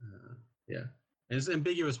 Yeah, and it's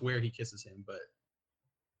ambiguous where he kisses him, but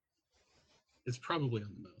it's probably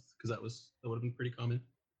on the mouth because that would have been pretty common.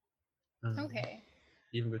 Okay.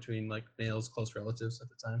 Even between like males, close relatives at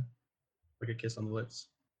the time, like a kiss on the lips.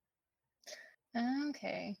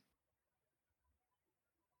 Okay.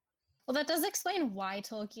 Well, that does explain why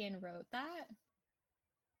Tolkien wrote that.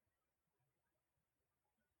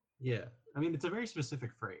 Yeah, I mean it's a very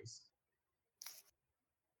specific phrase.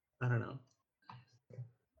 I don't know.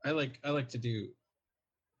 I like to do.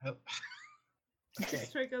 Okay,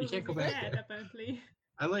 Struggle you can't go with back that, there. apparently.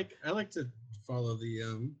 I like to follow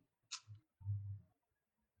the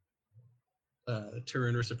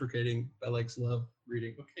Turin reciprocating Beleg's love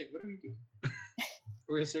reading. Okay, what are we doing?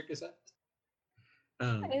 We're a circus act.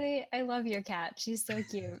 I love your cat. She's so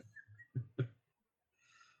cute.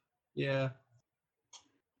 Yeah,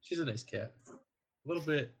 she's a nice cat. A little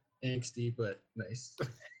bit angsty, but nice.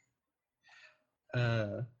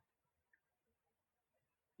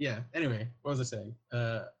 Yeah. Anyway, what was I saying?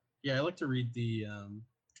 Yeah, I like to read the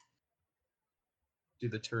do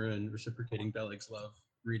the Turin reciprocating Beleg's love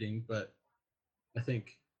reading, but I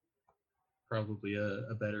think probably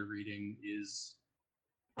a better reading is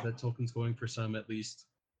that Tolkien's going for some at least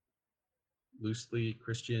loosely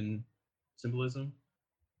Christian symbolism.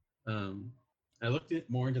 I looked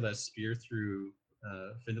more into that spear through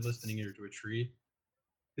Findulus pinning it to a tree.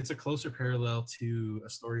 It's a closer parallel to a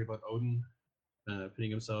story about Odin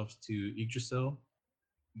pinning himself to Yggdrasil,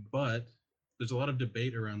 but there's a lot of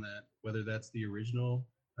debate around that, whether that's the original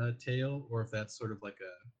tale or if that's sort of like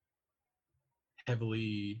a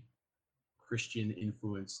heavily Christian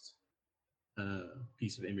influenced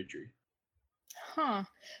piece of imagery. Huh.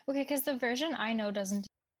 Okay, because the version I know doesn't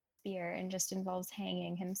spear and just involves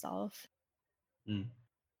hanging himself. Mm.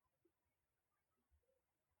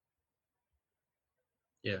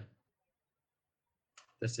 Yeah.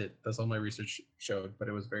 That's it. That's all my research showed, but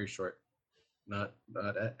it was very short, not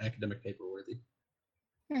academic paper worthy.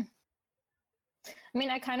 I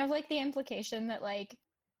mean, I kind of like the implication that, like,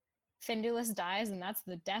 Findulus dies and that's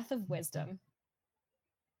the death of wisdom.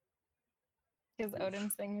 Because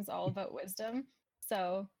Odin's thing is all about wisdom.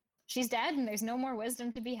 So she's dead and there's no more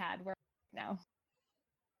wisdom to be had now.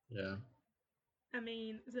 Yeah. I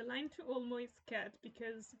mean, the line to Olmo is cut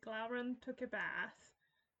because Glaurung took a bath.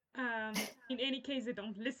 In any case, they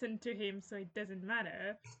don't listen to him, so it doesn't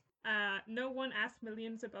matter. No one asked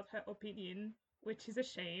Millions about her opinion, which is a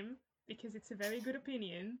shame, because it's a very good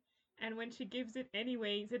opinion. And when she gives it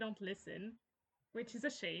anyway, they don't listen, which is a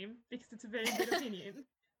shame, because it's a very good opinion.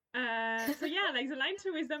 So yeah, like the line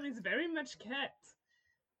to wisdom is very much cut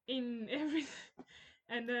in every...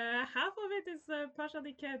 And half of it is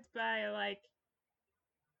partially cut by, like,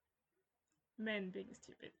 men being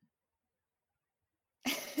stupid.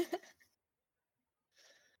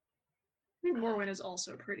 Morwen is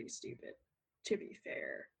also pretty stupid, to be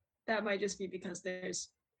fair. That might just be because there's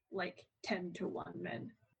like 10-1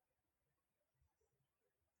 men.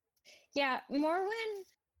 Yeah, Morwen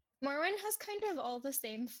has kind of all the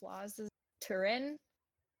same flaws as Turin,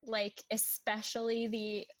 like especially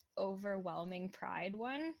the overwhelming pride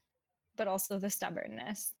one, but also the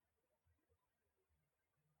stubbornness.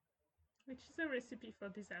 Which is a recipe for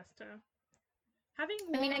disaster. Having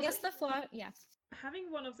I mean, one I of guess the, the flaw, yeah.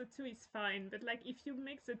 having one of the two is fine, but like if you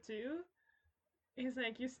mix the two, it's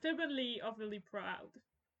like you're stubbornly overly proud,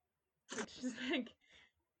 which is like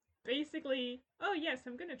basically, oh yes,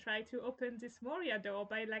 I'm gonna try to open this Moria door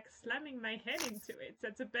by like slamming my head into it.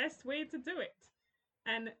 That's the best way to do it.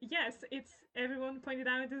 And yes, it's everyone pointed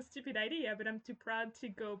out it's a stupid idea, but I'm too proud to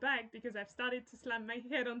go back because I've started to slam my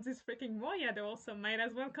head on this freaking Moria door, so might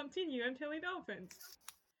as well continue until it opens.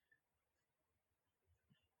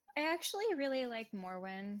 I actually really like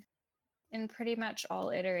Morwen in pretty much all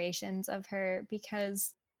iterations of her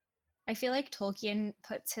because I feel like Tolkien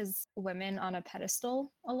puts his women on a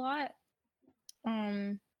pedestal a lot.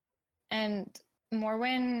 And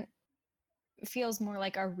Morwen feels more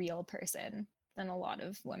like a real person than a lot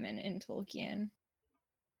of women in Tolkien.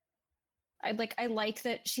 I like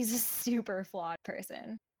that she's a super flawed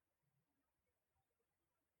person.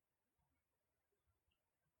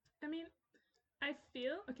 I mean, I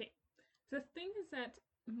feel okay. The thing is that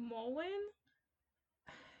Morwen,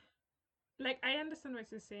 like, I understand what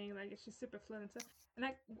you're saying. Like, she's super fluent and stuff. And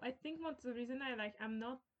I think what's the reason I'm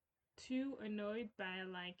not too annoyed by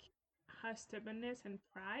like her stubbornness and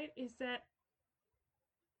pride is that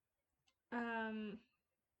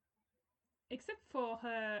except for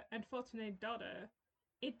her unfortunate daughter,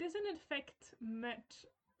 it doesn't affect much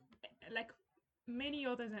like many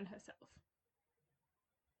others than herself.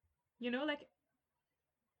 You know, like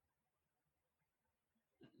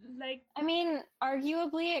I mean,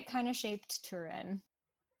 arguably, it kind of shaped Turin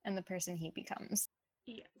and the person he becomes.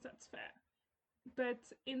 yeah, that's fair. But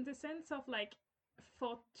in the sense of like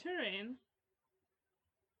for Turin,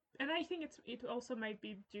 and I think it also might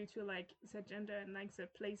be due to like the gender and like the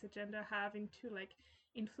place the gender have into like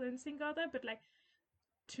influencing other, but like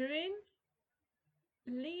Turin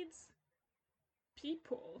leads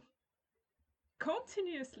people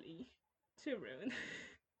continuously to ruin.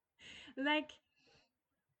 Like,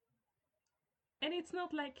 and it's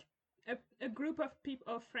not like a group of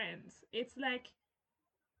people of friends. It's like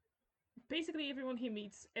basically everyone he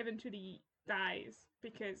meets eventually dies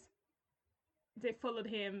because they followed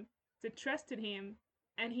him, they trusted him,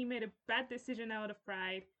 and he made a bad decision out of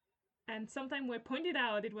pride. And sometimes we're pointed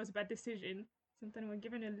out it was a bad decision. Sometimes we're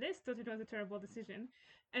given a list that it was a terrible decision.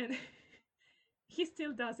 And he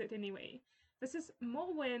still does it anyway. This is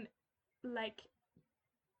more when, like,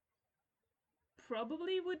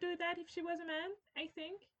 probably would do that if she was a man, I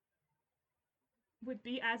think. Would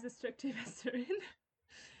be as destructive as Turin.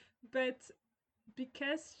 But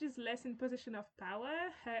because she's less in position of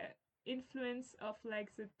power, her influence of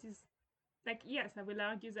like like yes, I will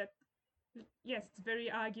argue that yes, it's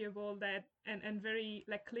very arguable that and very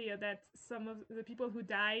like clear that some of the people who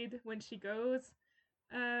died when she goes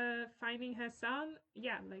finding her son,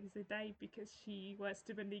 yeah, like they died because she was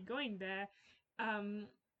stubbornly going there.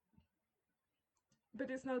 But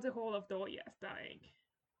it's not the whole of Doriath dying.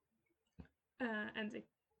 And they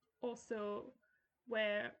also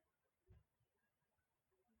were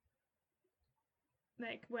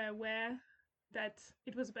like were aware that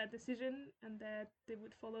it was a bad decision and that they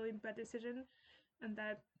would follow in bad decision and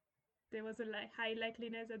that there was a high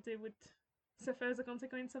likeliness that they would suffer the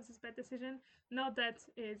consequence of this bad decision. Not that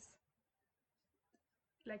is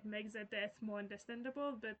like makes their death more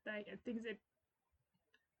understandable, but I think that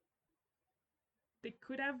they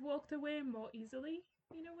could have walked away more easily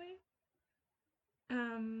in a way.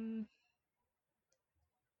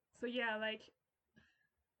 So yeah, like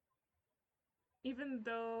even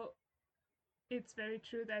though it's very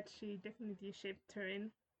true that she definitely shaped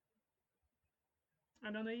Turin,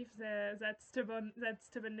 I don't know if that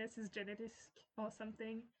stubbornness is genetic or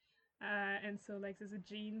something, and so like there's a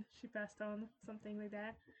gene she passed on, something like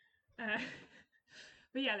that.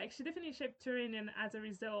 But yeah, like she definitely shaped Turin, and as a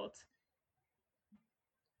result,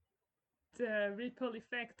 the ripple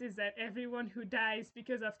effect is that everyone who dies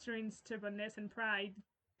because of Turin's stubbornness and pride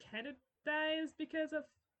kind of dies because of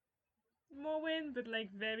Morwen, but like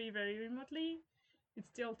very, very remotely. It's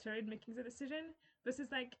still Turin making the decision. Versus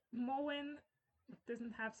like Morwen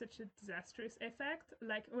doesn't have such a disastrous effect.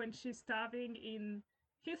 Like when she's starving in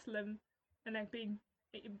Hithlum and like being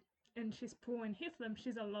and she's poor in Hithlum,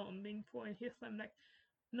 she's alone being poor in Hithlum. Like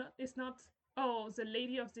it's not oh the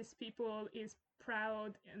lady of these people is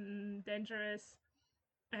proud and dangerous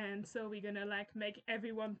and so we're gonna like make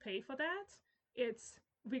everyone pay for that. It's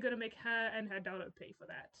we're gonna make her and her daughter pay for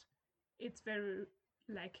that. It's very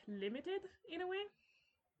like limited in a way.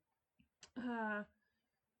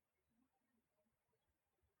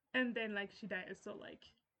 And then like she dies, so like,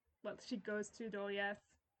 well, she goes to Doriath,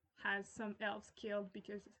 has some elves killed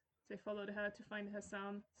because they followed her to find her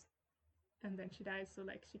son, and then she dies, so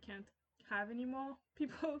like she can't have any more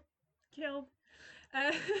people killed.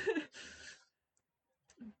 Uh,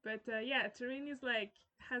 but yeah, Turin is like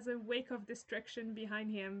has a wake of destruction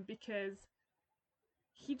behind him because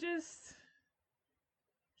he's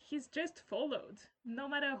just followed. No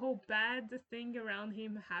matter how bad the thing around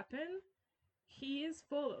him happen, he is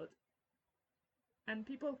followed, and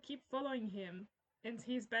people keep following him and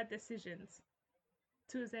his bad decisions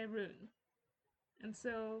to their ruin. And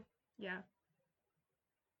so, yeah.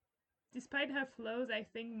 Despite her flaws, I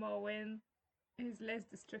think Morwen is less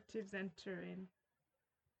destructive than Turin.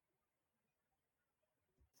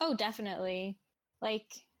 Oh, definitely.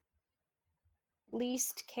 Like,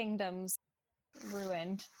 least kingdoms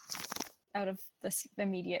ruined out of this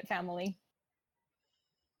immediate family.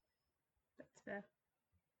 That's fair.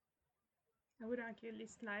 I would argue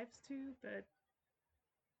least lives too, but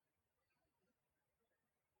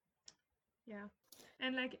yeah.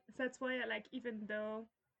 And like that's why I like, even though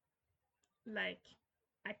like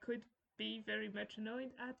I could be very much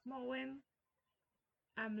annoyed at Morwen,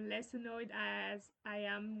 I'm less annoyed as I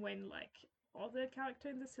am when like other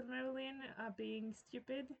characters in the Silmarillion are being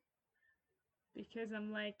stupid, because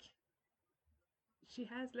I'm like, she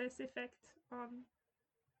has less effect on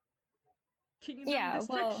kingdom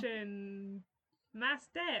destruction, mass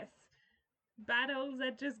death, battles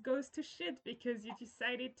that just goes to shit because you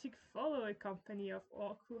decided to follow a company of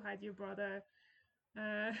orc who had your brother,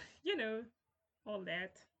 you know, all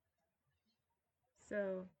that.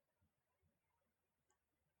 So,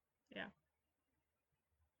 yeah.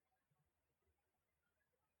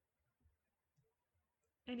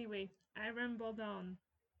 Anyway, I rambled on.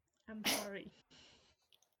 I'm sorry.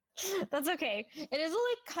 That's okay. It is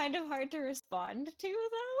like kind of hard to respond to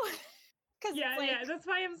though. Because Yeah, like... yeah, that's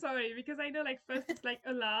why I'm sorry, because I know like first it's like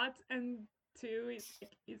a lot, and two, it's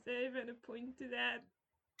like, is there even a point to that?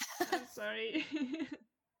 I'm sorry.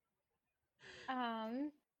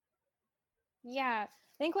 Yeah,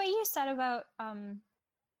 I think what you said about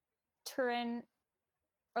Turin,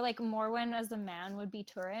 or like Morwen as a man would be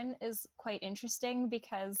Turin, is quite interesting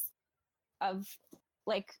because of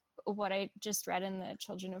like what I just read in the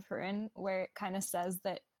Children of Hurin, where it kind of says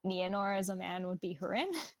that Nienor as a man would be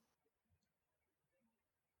Hurin.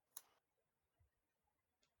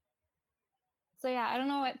 So yeah, I don't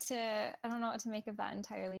know what to make of that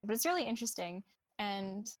entirely, but it's really interesting.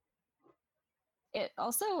 And it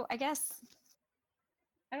also, I guess,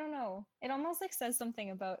 I don't know, it almost like says something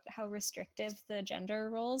about how restrictive the gender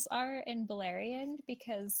roles are in Beleriand,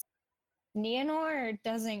 because Nienor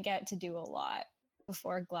doesn't get to do a lot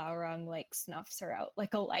before Glaurung like snuffs her out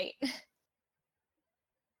like a light.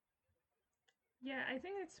 Yeah, I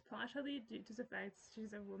think it's partially due to the fact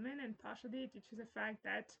she's a woman, and partially due to the fact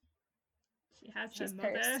that she has her She's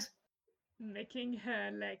mother cursed. making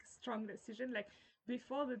her like strong decision. Like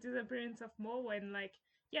before the disappearance of Morwen, like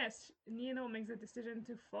yes, Nino makes a decision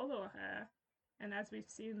to follow her, and as we've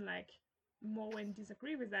seen, like Morwen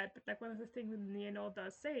disagree with that. But like one of the things Nino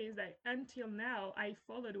does say is that until now, I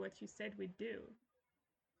followed what you said we'd do,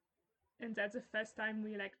 and that's the first time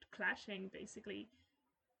we like clashing basically.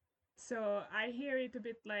 So I hear it a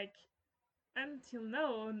bit like, until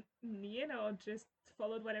now, Nino just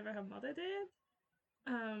followed whatever her mother did.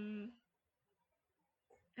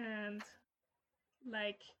 And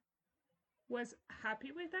like was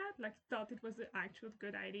happy with that, like thought it was the actual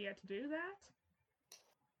good idea to do that,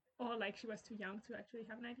 or like she was too young to actually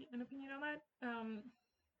have an opinion on that.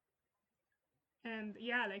 And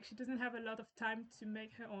yeah, like she doesn't have a lot of time to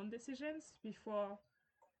make her own decisions before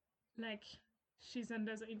like she's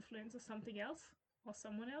under the influence of something else or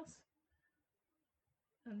someone else,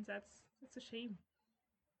 and that's a shame.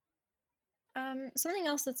 Something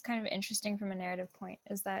else that's kind of interesting from a narrative point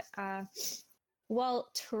is that while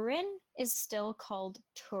Turin is still called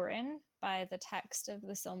Turin by the text of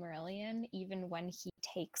the Silmarillion, even when he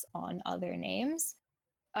takes on other names,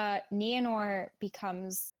 Nienor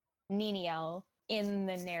becomes Niniel in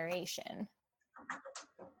the narration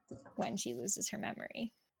when she loses her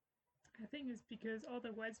memory. I think it's because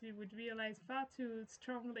otherwise we would realize far too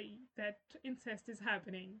strongly that incest is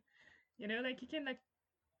happening. You know, like you can like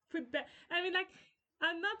put that. I mean, like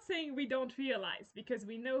I'm not saying we don't realize because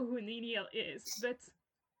we know who Niniel is, but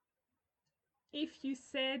if you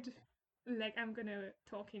said like I'm gonna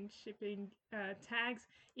talk in shipping tags.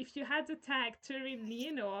 If you had the tag Turin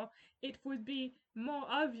Nienor, it would be more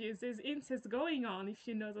obvious there's incest going on if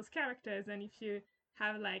you know those characters than if you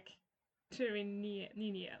have like Turin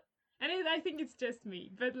Nienor. And I think it's just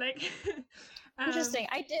me, but like Interesting.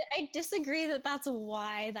 I disagree that that's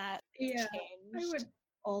why that Yeah, I changed. would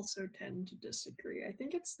also tend to disagree. I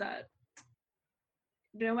think it's that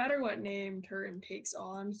no matter what name Turin takes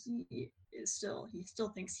on, he still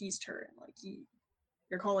thinks he's Turin. Like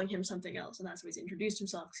you're calling him something else, and that's why he's introduced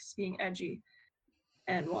himself. He's being edgy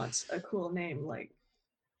and wants a cool name like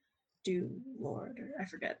Doom Lord, or I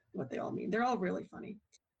forget what they all mean. They're all really funny.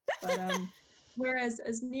 But whereas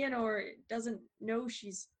as Nienor doesn't know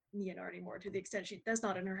she's Nienor anymore to the extent that's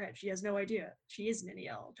not in her head. She has no idea she is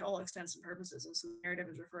Niniel to all extents and purposes, and so the narrative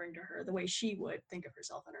is referring to her the way she would think of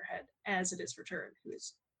herself in her head, as it is for Turin, who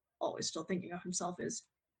is always still thinking of himself as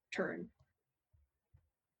Turin.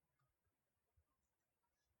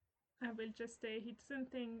 I will just say he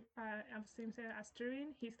doesn't think of himself as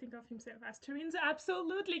Turin. He thinks of himself as Turin's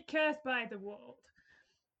absolutely cursed by the world.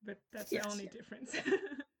 But that's the only difference.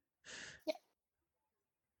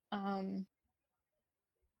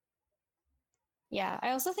 Yeah,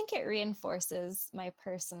 I also think it reinforces my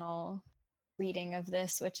personal reading of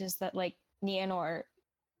this, which is that like Nienor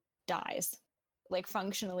dies. Like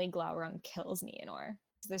functionally Glaurung kills Nienor.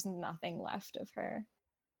 There's nothing left of her.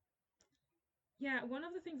 Yeah, one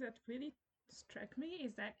of the things that really struck me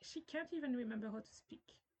is that she can't even remember how to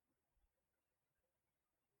speak.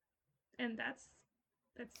 And that's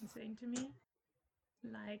insane to me.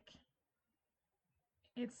 Like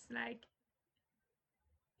it's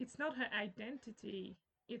not her identity,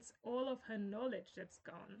 it's all of her knowledge that's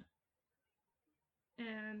gone.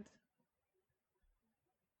 And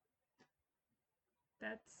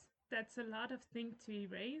that's a lot of thing to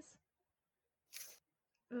erase.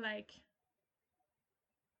 Like,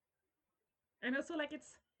 and also like it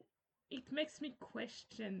makes me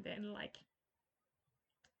question then, like,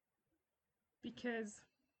 because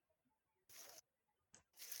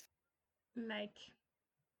like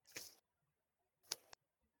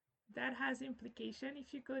that has implication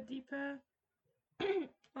if you go deeper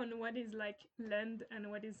on what is like learned and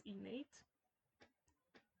what is innate,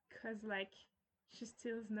 because like she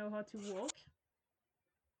still know how to walk,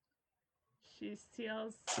 she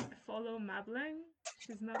still follow Mablang,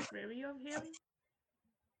 she's not wary of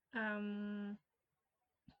him,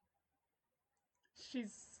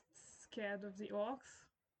 she's scared of the orcs,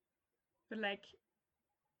 but like,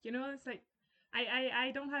 you know, it's like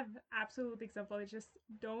I don't have absolute example. It just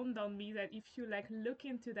dawned on me that if you like look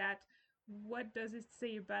into that, what does it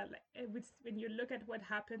say about like when you look at what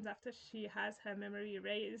happens after she has her memory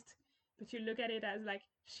erased, but you look at it as like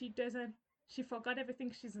she forgot everything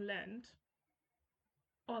she's learned,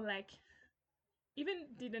 or like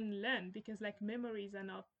even didn't learn, because like memories are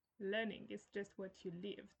not learning, it's just what you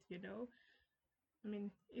lived, you know. I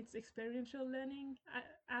mean, it's experiential learning,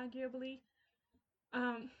 arguably.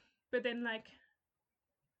 But then like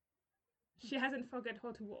she hasn't forgot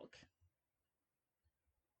how to walk,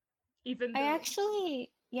 even though Sorry,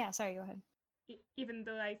 go ahead. even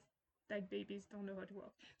though like babies don't know how to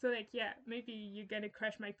walk. So like, yeah, maybe you're gonna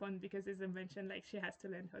crush my point because it's a mention like she has to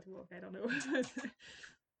learn how to walk. I don't know.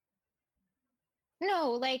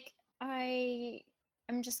 No, like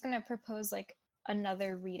I'm just gonna propose like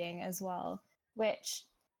another reading as well, which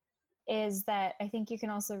is that I think you can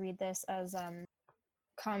also read this as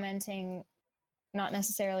commenting not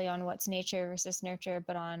necessarily on what's nature versus nurture,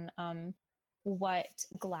 but on what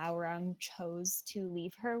Glaurung chose to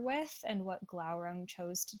leave her with and what Glaurung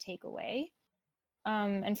chose to take away.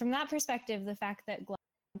 And from that perspective, the fact that Glaurung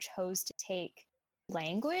chose to take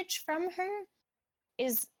language from her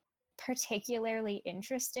is particularly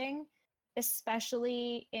interesting,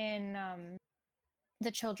 especially in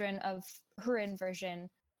the Children of Hurin version,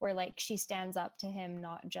 where like she stands up to him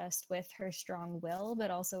not just with her strong will,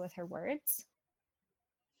 but also with her words.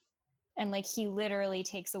 And like he literally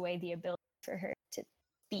takes away the ability for her to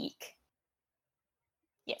speak.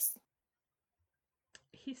 Yes.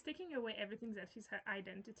 He's taking away everything that is her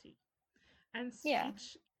identity. And Yeah.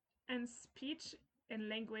 speech and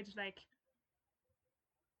language like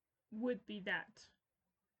would be that.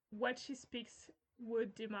 What she speaks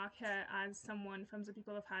would demark her as someone from the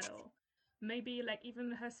people of Hadal. Maybe like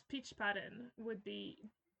even her speech pattern would be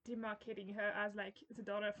demarcating her as like the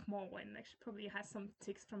daughter of Morwen. Like she probably has some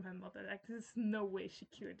tics from her mother. Like there's no way she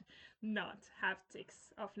could not have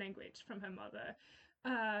tics of language from her mother.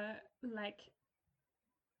 Like,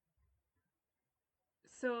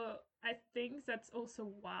 so I think that's also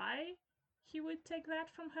why he would take that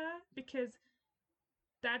from her, because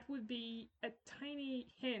that would be a tiny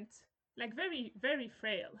hint, like very, very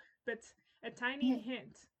frail, but a tiny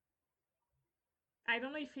hint. I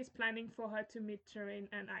don't know if he's planning for her to meet Turin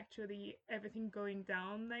and actually everything going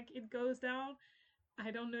down like it goes down.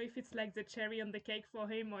 I don't know if it's like the cherry on the cake for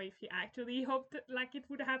him or if he actually hoped like it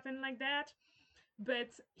would happen like that.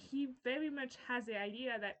 But he very much has the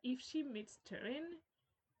idea that if she meets Turin,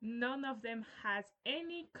 none of them has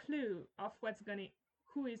any clue of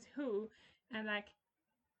who is who, and like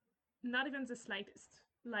not even the slightest.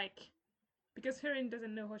 Like, because Turin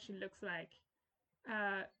doesn't know what she looks like.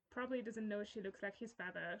 Probably doesn't know she looks like his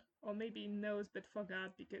father, or maybe knows but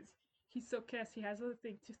forgot because he's so cursed he has other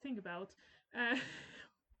things to think about.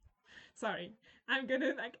 Sorry, I'm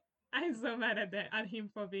so mad at him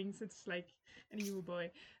for being such like an evil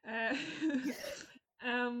boy. Uh,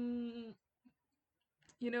 um,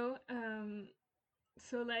 you know,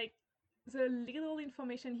 so like the little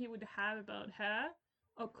information he would have about her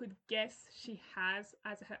or could guess she has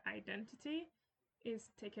as her identity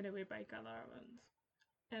is taken away by Galarond.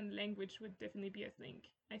 And language would definitely be a thing.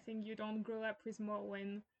 I think you don't grow up with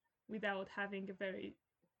Morwen without having a very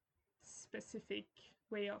specific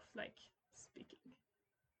way of like speaking,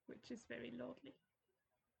 which is very lordly.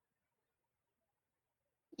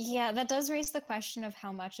 Yeah, that does raise the question of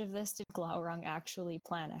how much of this did Glaurung actually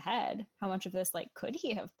plan ahead? How much of this, like, could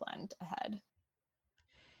he have planned ahead?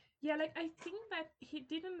 Yeah, like I think that he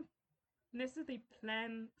didn't necessarily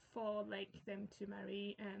plan for like them to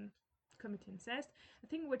marry and commit incest. I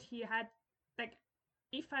think what he had, like,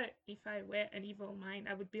 if I were an evil mind,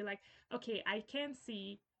 I would be like, okay, I can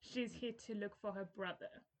see she's here to look for her brother,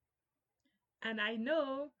 and I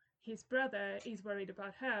know his brother is worried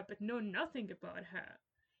about her, but know nothing about her.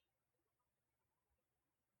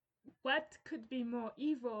 What could be more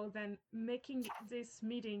evil than making this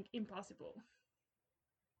meeting impossible?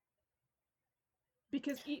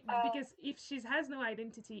 Because if she has no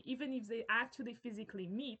identity, even if they actually physically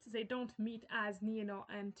meet, they don't meet as Nienor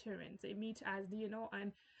and Turin. They meet as Nienor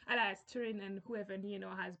and as Turin and whoever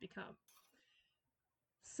Nienor has become.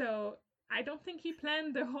 So I don't think he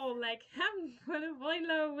planned the whole like I'm gonna fall in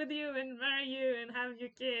love with you and marry you and have your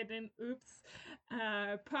kid and oops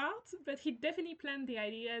part. But he definitely planned the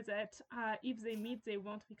idea that if they meet, they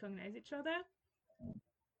won't recognize each other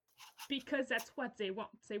because that's what they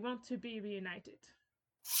want. They want to be reunited.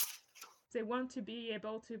 They want to be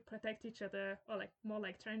able to protect each other, or like more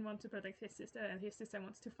like Turin wants to protect his sister, and his sister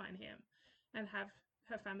wants to find him and have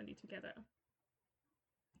her family together.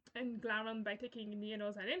 And Glaurung, by taking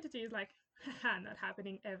Nienor's identity, is like, haha, not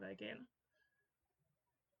happening ever again.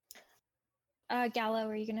 Gallo,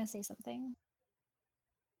 were you gonna say something?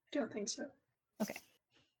 I don't think so. Okay.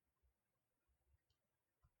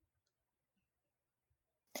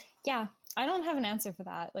 Yeah, I don't have an answer for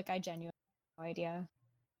that. Like, I genuinely have no idea.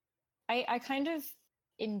 I kind of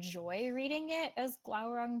enjoy reading it as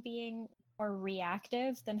Glaurung being more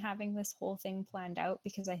reactive than having this whole thing planned out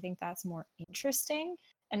because I think that's more interesting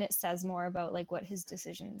and it says more about like what his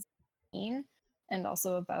decisions mean and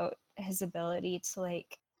also about his ability to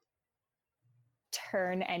like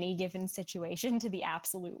turn any given situation to the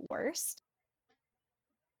absolute worst.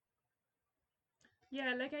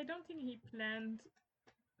 Yeah, like I don't think he planned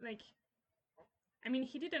like I mean,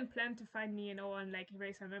 he didn't plan to find Nienor and like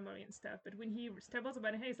erase her memory and stuff, but when he stumbles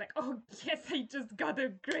upon her, he's like, oh, yes, I just got a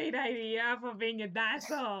great idea for being an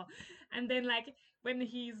asshole. And then, like, when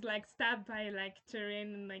he's like stabbed by like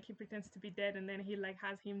Turin and like he pretends to be dead, and then he like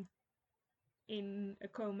has him in a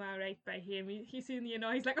coma right by him, he's in,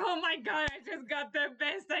 he's like, oh my god, I just got the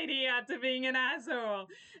best idea to being an asshole.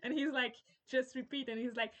 And he's like, just repeat, and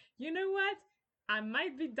he's like, you know what? I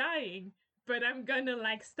might be dying, but I'm gonna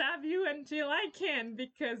like stab you until I can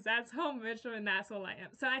because that's how much of an asshole I am.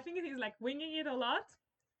 So I think he's like winging it a lot.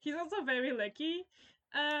 He's also very lucky.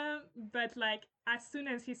 But like as soon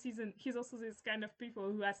as he sees he's also this kind of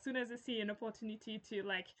people who as soon as they see an opportunity to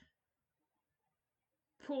like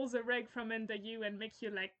pull the rug from under you and make you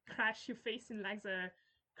like crash your face in like the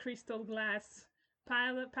crystal glass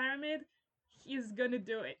pyramid, he's gonna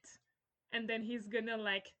do it. And then he's gonna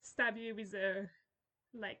like stab you with a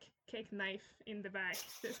like cake knife in the back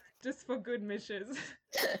just for good measures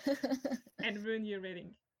and ruin your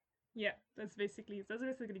wedding. Yeah, that's basically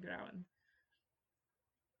Glaurung.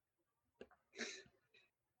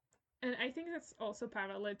 And I think that's also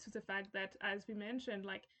parallel to the fact that, as we mentioned,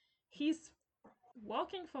 like he's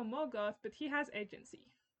working for Morgoth, but he has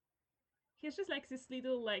agency. He's just like this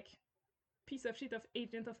little like piece of shit of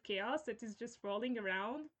agent of chaos that is just rolling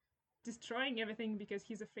around, destroying everything because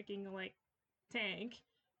he's a freaking like tank,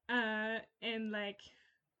 and like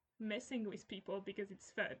messing with people because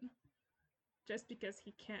it's fun. just because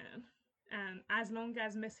he can. And as long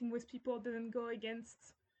as messing with people doesn't go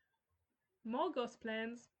against Morgoth's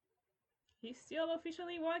plans, he's still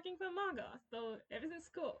officially working for Morgoth, so everything's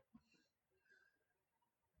cool.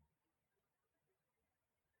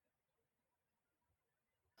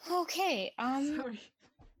 Okay. Sorry.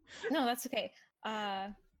 No, that's okay.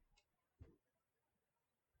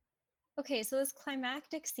 Okay, so this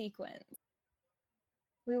climactic sequence.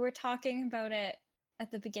 We were talking about it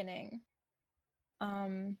at the beginning.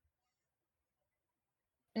 And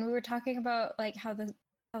we were talking about like how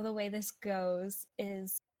the way this goes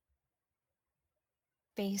is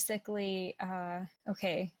basically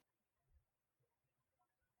okay.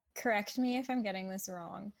 Correct me if I'm getting this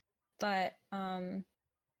wrong, but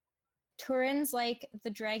Turin's like,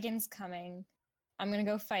 the dragon's coming. I'm gonna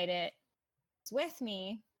go fight it. It's with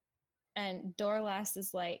me. And Dorlas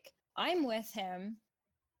is like, I'm with him.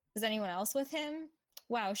 Is anyone else with him?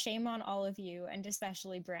 Wow, shame on all of you, and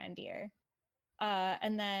especially Brandir.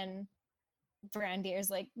 And then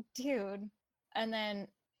Brandir's like, dude. And then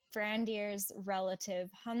Brandir's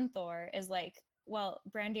relative, Hunthor, is like, well,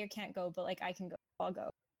 Brandir can't go, but like I can go. I'll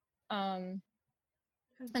go. And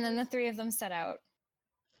then the three of them set out.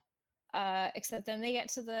 Except then they get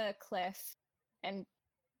to the cliff, and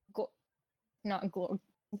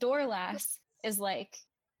Dorlas is like,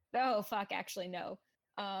 oh fuck, actually no.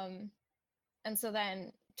 And so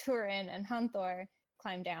then Turin and Hunthor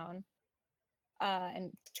climb down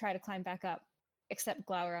and try to climb back up, except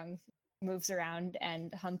Glaurung moves around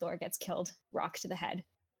and Hunthor gets killed, rock to the head.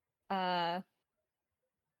 Then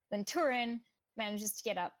Turin manages to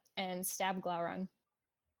get up and stab Glaurung.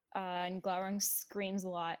 And Glaurung screams a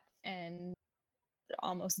lot and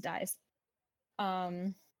almost dies.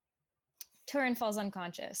 Turin falls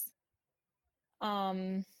unconscious.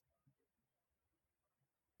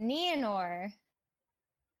 Nienor,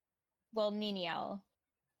 well, Niniel,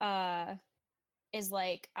 is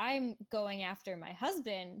like, I'm going after my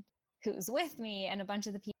husband who's with me, and a bunch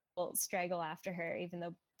of the people straggle after her, even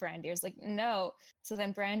though Brandir's like, no. So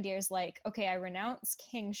then Brandir's like, okay, I renounce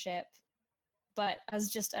kingship, but as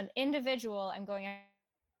just an individual, I'm going.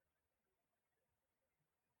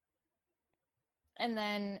 And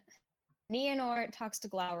then Nienor talks to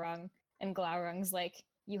Glaurung, and Glaurung's like,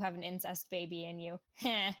 you have an incest baby in you.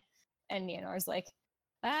 Heh. And Nienor's like,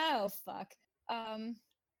 oh, fuck.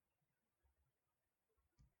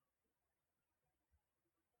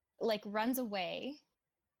 Like, runs away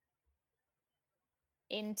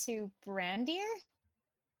into Brandir?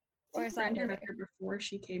 Or is that Brandir later? met her before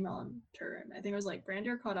she came on Turin. I think it was like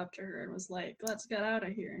Brandir caught up to her and was like, let's get out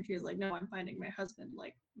of here. And she was like, no, I'm finding my husband.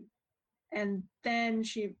 Like, and then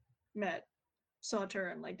she saw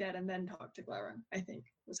Turin like dead, and then talked to Glaurung, I think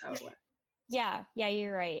was how it went. Yeah,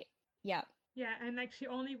 you're right. Yeah. Yeah, and like she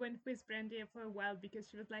only went with Brandir for a while because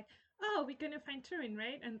she was like, oh, we're gonna find Turin,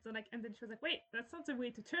 right? And so like, and then she was like, wait, that's not the way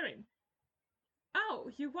to Turin. Oh,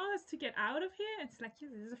 you want us to get out of here? And it's like, yeah,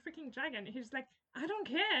 there's a freaking dragon. And he's like, I don't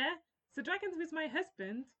care. The dragon's with my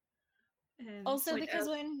husband. And Also, like, because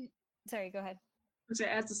sorry, go ahead. So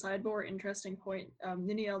as a sidebar, interesting point,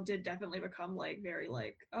 Niniel did definitely become like very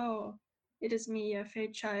like, oh, it is me, a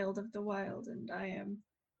fate child of the wild, and I am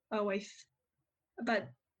a wife. But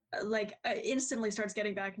instantly starts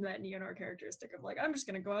getting back into that Neonor characteristic of like, I'm just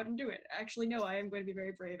gonna go out and do it. Actually, no, I am going to be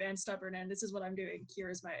very brave and stubborn, and this is what I'm doing. Here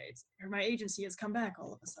is my agency has come back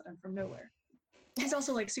all of a sudden from nowhere. She's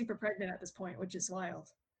also like super pregnant at this point, which is wild.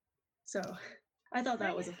 So I thought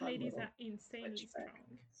that was a fun ladies little are insanely strong.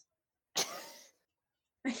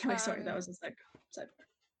 Anyway, sorry, that was a side.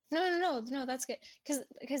 No, that's good.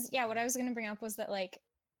 Because yeah, what I was gonna bring up was that like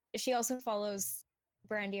she also follows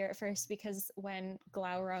Brandir at first because when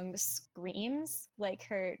Glaurung screams, like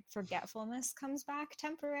her forgetfulness comes back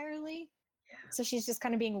temporarily. Yeah. So she's just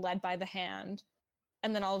kind of being led by the hand.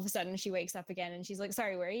 And then all of a sudden she wakes up again and she's like,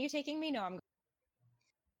 sorry, where are you taking me? No, I'm.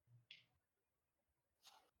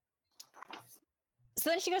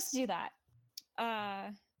 So then she goes to do that.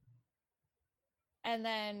 And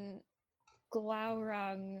then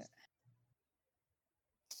Glaurung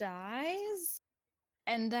dies.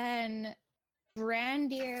 And then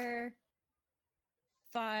Brandir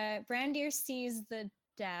sees the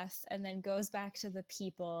death and then goes back to the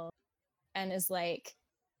people and is like,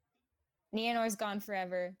 Nienor's gone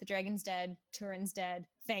forever. The dragon's dead. Turin's dead.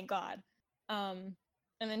 Thank God. And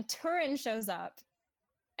then Turin shows up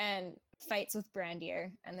and fights with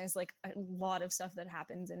Brandir. And there's like a lot of stuff that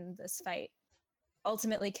happens in this fight.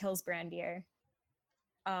 Ultimately kills Brandir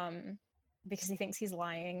because he thinks he's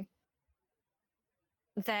lying.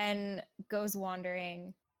 Then goes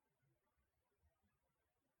wandering.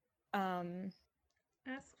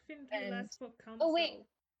 Ask Finn to And ask for counsel. oh wait,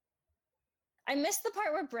 I missed the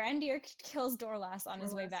part where Brandir kills Dorlas on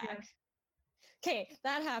his way Dorlas, yeah. back. Okay,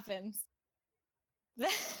 that happens.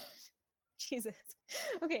 Jesus.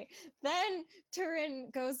 Okay, then Turin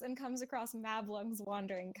goes and comes across Mablung's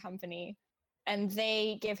wandering company, and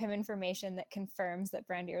they give him information that confirms that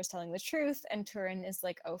Brandir is telling the truth, and Turin is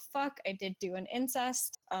like, oh fuck, I did do an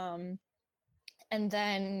incest. And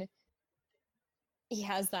then he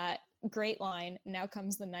has that great line, now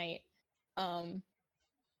comes the night. And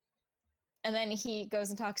then he goes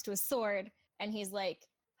and talks to his sword, and he's like,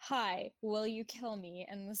 hi, will you kill me?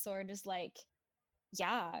 And the sword is like,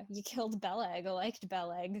 yeah, you killed Beleg. I liked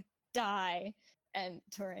Beleg. Die. And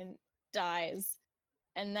Turin dies.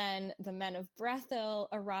 And then the men of Brethil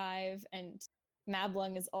arrive, and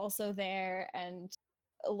Mablung is also there and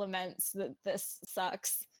laments that this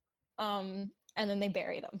sucks. And then they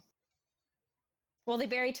bury them. Well, they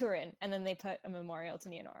bury Turin, and then they put a memorial to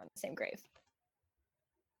Nienor on the same grave.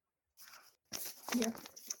 Yeah.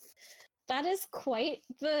 That is quite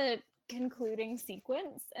the concluding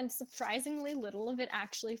sequence, and surprisingly little of it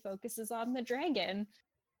actually focuses on the dragon.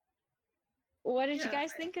 What did you Yeah,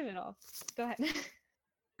 guys think of it all? Go ahead.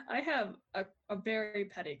 I have a very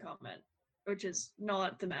petty comment, which is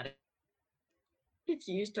not thematic.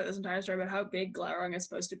 Confused to this entire story about how big Glaurung is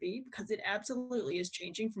supposed to be, because it absolutely is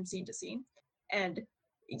changing from scene to scene. And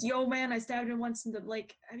yo man, I stabbed him once in the,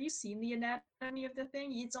 like, have you seen the anatomy of the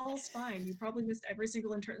thing? It's all spine. You probably missed every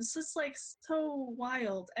single intern. It's just like so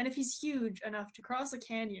wild. And if he's huge enough to cross a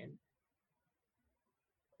canyon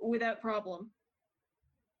without problem,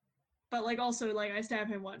 but like also like I stab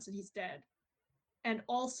him once and he's dead. And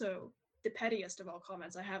also the pettiest of all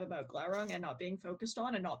comments I have about Glaurung and not being focused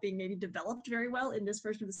on and not being maybe developed very well in this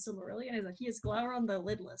version of the Silmarillion is that he is Glaurung the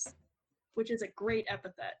Lidless, which is a great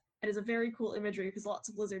epithet. It is a very cool imagery because lots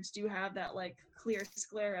of lizards do have that like clear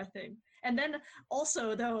sclera thing. And then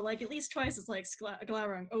also though, like at least twice it's like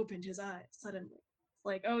Glaurung opened his eyes suddenly. It's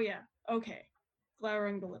like, oh yeah, okay.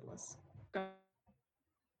 Glaurung the Lidless.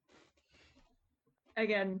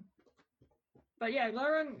 Again. But yeah,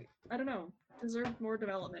 Glaurung, I don't know, deserved more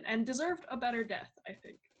development and deserved a better death, I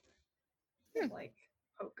think. Like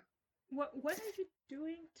Poke. What are you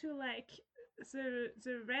doing to like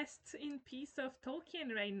the rest in peace of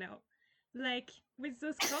Tolkien right now? Like with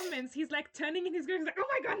those comments, he's like turning in his grave, he's like, "Oh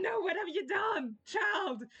my god, no! What have you done,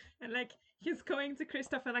 child?" And like he's going to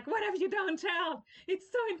Christopher, like, "What have you done, child? It's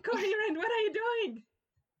so incoherent. What are you doing?"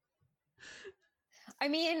 I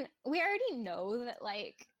mean, we already know that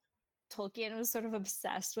like Tolkien was sort of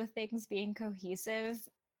obsessed with things being cohesive,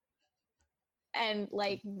 and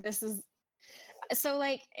like this is so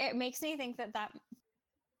like it makes me think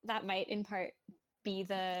that might in part be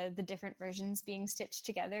the different versions being stitched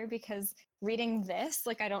together, because reading this,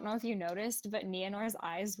 like I don't know if you noticed, but Nienor's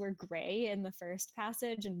eyes were gray in the first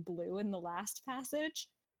passage and blue in the last passage.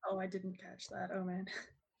 Oh, I didn't catch that. Oh man.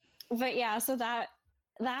 But yeah, so that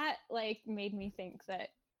like made me think that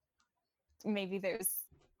maybe there's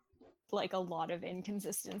like a lot of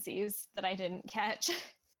inconsistencies that I didn't catch.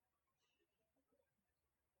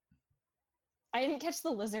 I didn't catch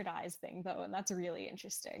the lizard eyes thing though, and that's really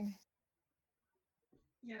interesting.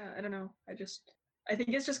 Yeah, I don't know. I think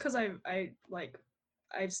it's just because I've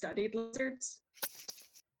studied lizards,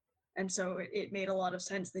 and so it made a lot of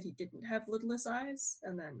sense that he didn't have lidless eyes,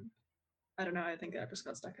 and then I don't know. I think that just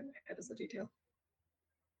got stuck in my head as a detail.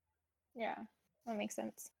 Yeah, that makes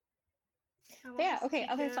sense. I But yeah, want a okay,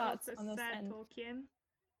 other sticker thoughts of on this sad end? Tolkien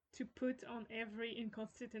to put on every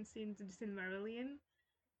inconsistency in the Silmarillion.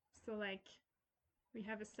 So like we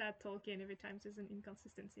have a sad Tolkien every time there's an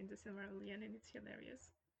inconsistency in the Silmarillion, and it's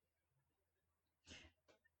hilarious.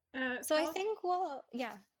 So I think, well,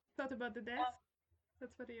 yeah. Thought about the death?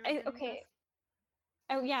 That's what you were Okay.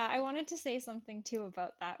 Oh yeah, I wanted to say something too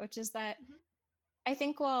about that, which is that I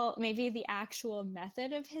think while maybe the actual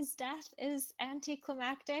method of his death is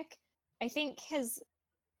anticlimactic, I think his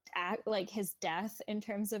death in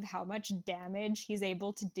terms of how much damage he's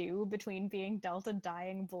able to do between being dealt a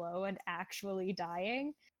dying blow and actually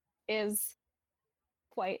dying is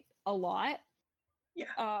quite a lot.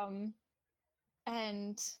 Yeah.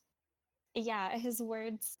 And yeah, his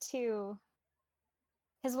words to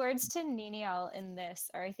Ninial in this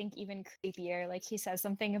are, I think, even creepier. Like he says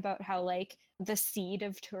something about how like the seed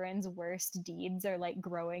of Turin's worst deeds are like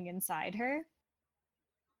growing inside her.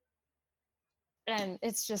 And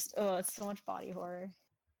it's just, oh, it's so much body horror.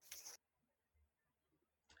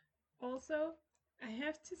 Also, I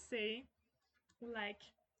have to say, like,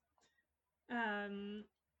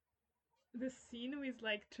 the scene with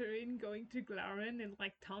like Turin going to Glaurung and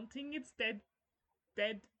like taunting its dead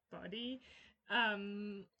body,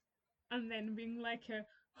 And then being like,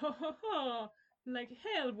 ho ho ho, like,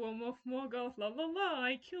 hail, worm of Morgoth, la la la,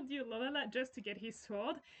 I killed you, la la la, just to get his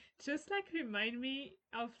sword. Just like remind me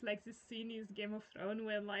of like this scene in Game of Thrones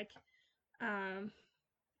where like,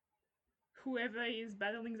 whoever is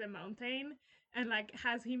battling the mountain and like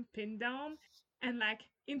has him pinned down, and like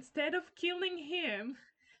instead of killing him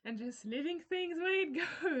and just leaving things where it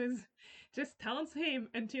goes, just taunts him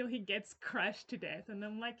until he gets crushed to death. And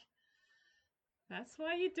I'm like, that's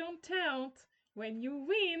why you don't taunt. When you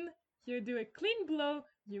win, you do a clean blow,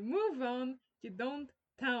 you move on, you don't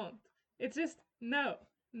taunt. It's just no,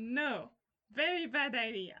 no. Very bad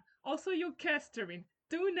idea. Also, you Casterin,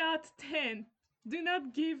 do not taunt. Do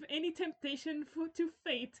not give any temptation to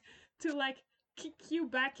fate to like kick you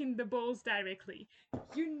back in the balls directly.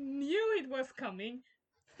 You knew it was coming.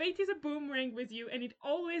 Fate is a boomerang with you, and it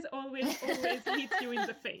always, always, always hits you in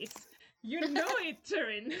the face. You know it,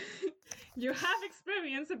 Turin. You have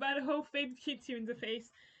experience about how fate hits you in the face.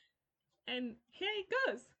 And here it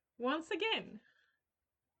goes, once again.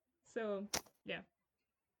 So, yeah.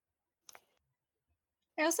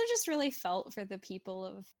 I also just really felt for the people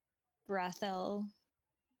of Brethil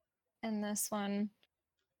in this one.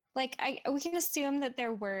 Like, we can assume that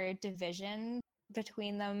there were divisions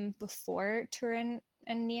between them before Turin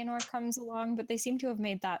and Nienor comes along, but they seem to have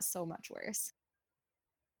made that so much worse.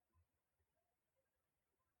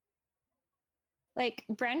 Like,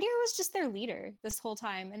 Brandir was just their leader this whole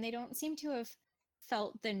time, and they don't seem to have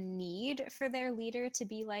felt the need for their leader to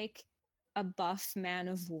be like a buff man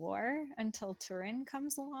of war until Turin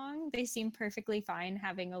comes along. They seem perfectly fine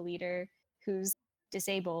having a leader who's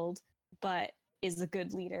disabled, but is a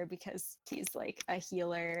good leader because he's like a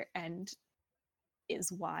healer and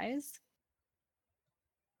is wise.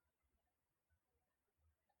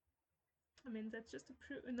 I mean, that's just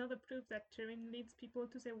another proof that Turin leads people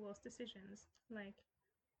to their worst decisions. Like,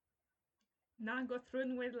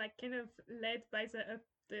 Nargothrun was like kind of led by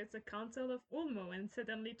the council of Ulmo, and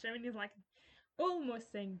suddenly Turin is like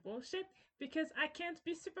almost saying bullshit because I can't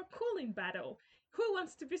be super cool in battle. Who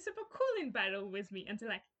wants to be super cool in battle with me? And they're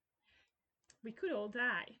like, we could all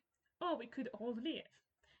die, or we could all live,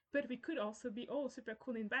 but we could also be all super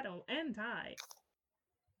cool in battle and die.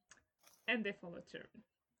 And they follow Turin.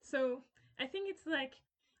 So I think it's like,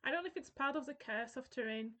 I don't know if it's part of the curse of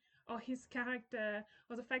Turin or his character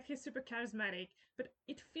or the fact he's super charismatic, but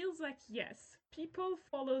it feels like, yes, people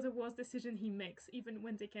follow the worst decision he makes, even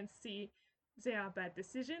when they can see they are bad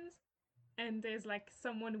decisions, and there's like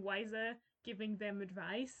someone wiser giving them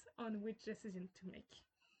advice on which decision to make.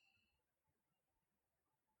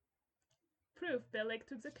 Proof Belek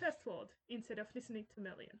took the cursed sword instead of listening to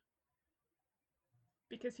Melian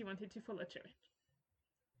because he wanted to follow Turin.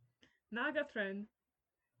 Nargothrun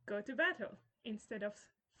go to battle instead of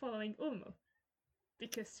following Ulmo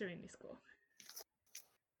because Turin is cool.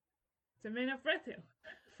 The men of Brethil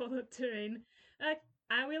followed Turin. Like,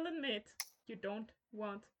 I will admit, you don't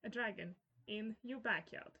want a dragon in your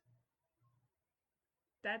backyard.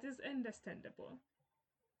 That is understandable.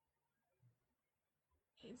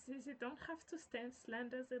 You don't have to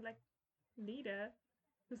slander the like leader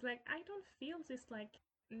who's like, I don't feel this like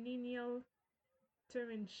lineal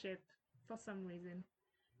Turin ship for some reason.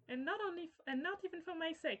 And not even for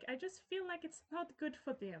my sake. I just feel like it's not good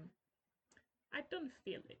for them. I don't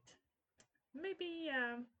feel it. Maybe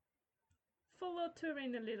follow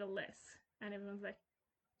Turin a little less. And everyone's like,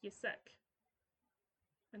 you suck.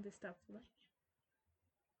 And they stop following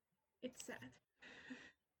you. It's sad.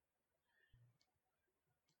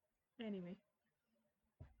 Anyway.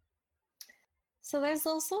 So there's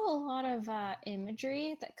also a lot of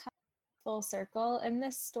imagery that comes full circle in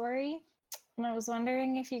this story. And I was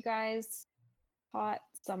wondering if you guys caught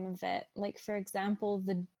some of it. Like, for example,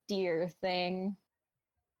 the deer thing.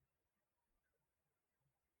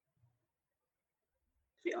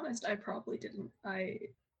 To be honest, I probably didn't. I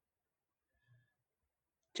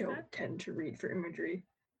don't tend to read for imagery.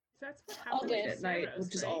 That's what happens At night,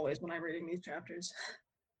 which is always when I'm reading these chapters.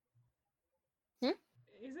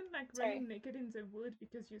 Isn't like running naked in the wood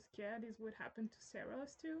because you're scared is what happened to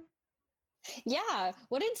Saros too? Yeah.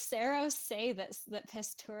 What did Saros say that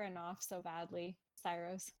pissed Turin off so badly,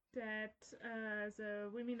 Saros? That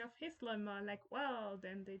the women of Islam are like wild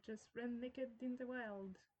and they just run naked in the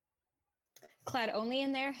wild. Clad only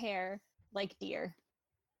in their hair, like deer.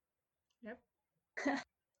 Yep.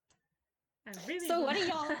 And really So what do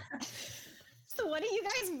y'all So what do you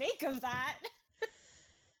guys make of that?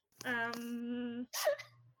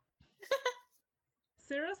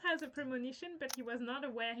 Cyrus has a premonition, but he was not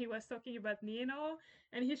aware he was talking about Nienor,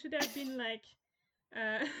 and he should have been like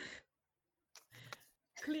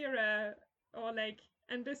clearer or like,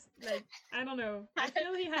 and just like, I don't know. I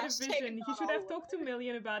feel he had a Hashtag vision. He not should all have talked to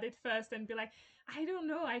Million about it first and be like, I don't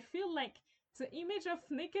know. I feel like the image of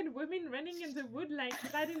naked women running in the wood, like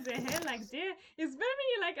clad in their hair, like deer, is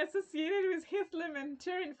very like associated with Hitler and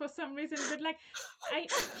Turin for some reason. But like,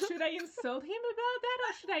 should I insult him about that,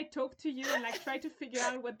 or should I talk to you and like try to figure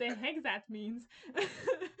out what the heck that means?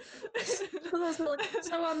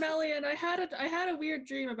 So Melian, I had a weird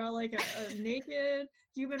dream about like a naked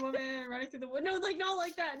human woman running through the wood. No, like not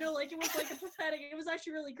like that. No, like it was like a pathetic. It was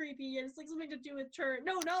actually really creepy, and it's like something to do with Turin.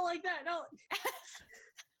 No, not like that. No.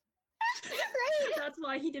 Right. That's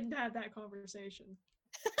why he didn't have that conversation.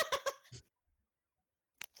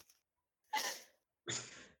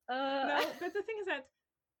 No, but the thing is that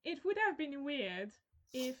it would have been weird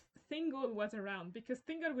if Thingol was around, because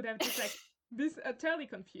Thingol would have just like this utterly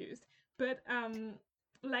confused. But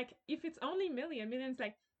like if it's only Million's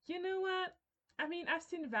like, you know what? I mean, I've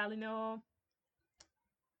seen Valinor.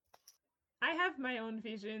 I have my own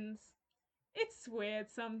visions. It's weird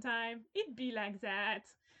sometimes. It be like that.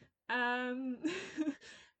 Um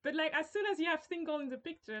but like as soon as you have Thingol in the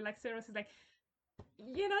picture, like Seros is like,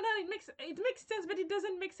 you know, no, it makes sense, but it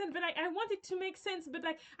doesn't make sense. But I want it to make sense, but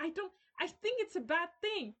like I think it's a bad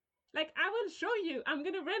thing. Like I will show you. I'm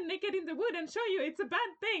gonna run naked in the wood and show you it's a bad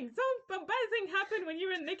thing. So a bad thing happened when you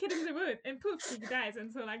run naked in the wood, and poof, he dies, and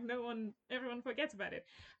so like everyone forgets about it.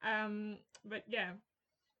 But yeah.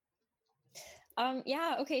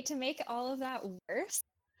 Yeah, okay, to make all of that worse,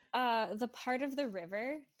 the part of the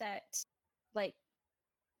river that like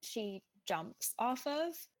she jumps off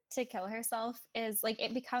of to kill herself is like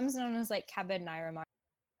it becomes known as like Cabed Nairamar,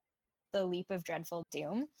 the leap of dreadful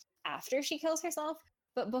doom, after she kills herself.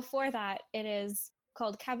 But before that, it is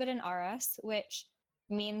called Cabed Aras, which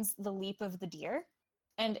means the leap of the deer,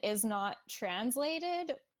 and is not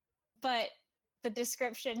translated, but the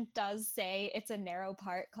description does say it's a narrow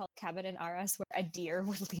part called Cabed Aras where a deer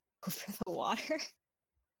would leap over the water.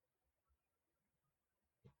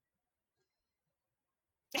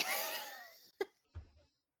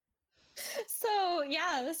 So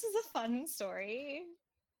yeah, this is a fun story.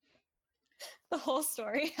 The whole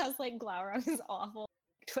story has like Glaurung's awful,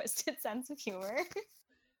 twisted sense of humor.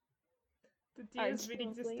 The deers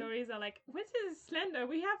reading the stories are like, "What is Slender?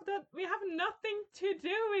 We have nothing to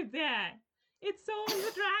do with that. It's all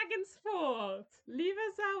the dragon's fault. Leave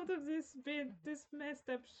us out of this messed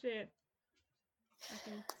up shit." I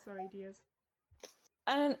think, sorry, deers.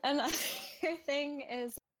 And another thing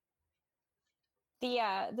is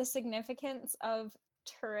the significance of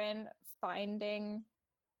Turin finding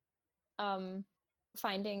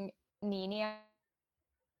Nini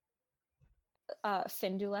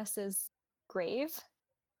Findulus's grave.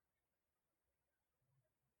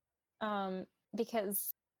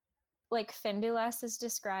 Because like Findulus is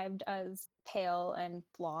described as pale and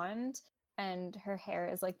blonde, and her hair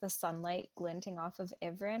is like the sunlight glinting off of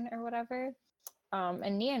Ivrin or whatever.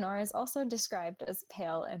 And Nienor is also described as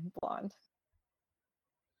pale and blonde.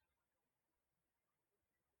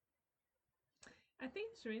 I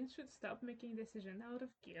think Turin should stop making decisions out of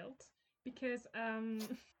guilt, because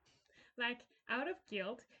like out of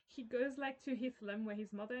guilt he goes like to Hithlum, where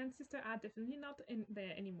his mother and sister are definitely not in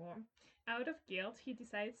there anymore. Out of guilt he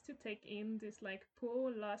decides to take in this like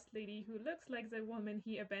poor lost lady who looks like the woman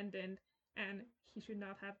he abandoned and he should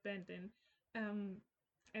not have abandoned,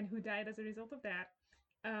 and who died as a result of that.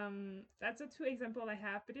 That's the two examples I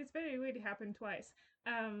have, but it's very weird it happened twice.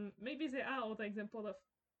 Maybe there are other examples of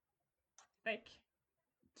like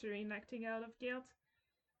Turin acting out of guilt.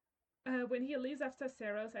 When he leaves after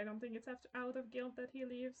Seros, I don't think it's out of guilt that he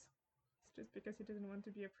leaves. It's just because he doesn't want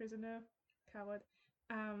to be a prisoner. Coward.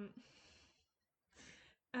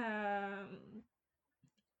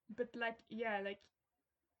 But like, yeah, like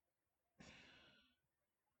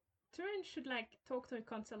Turin should like talk to a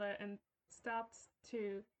counselor and start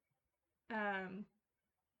to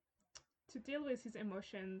deal with his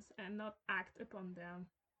emotions and not act upon them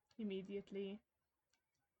immediately.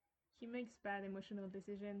 He makes bad emotional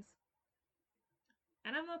decisions.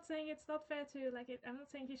 And I'm not saying it's not fair to like it. I'm not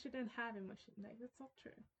saying he shouldn't have emotion. Like that's not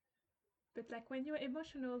true. But like when you're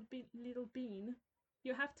emotional little bean,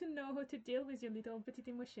 you have to know how to deal with your little petite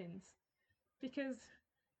emotions, because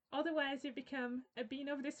otherwise you become a bean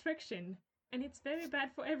of destruction, and it's very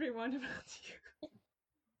bad for everyone around you.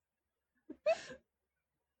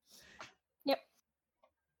 Yep.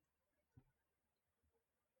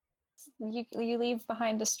 You leave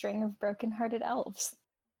behind a string of broken-hearted elves.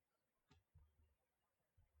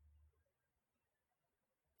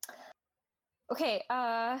 Okay,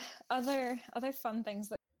 other fun things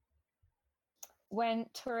that when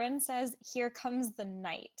Turin says, "Here comes the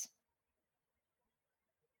night,"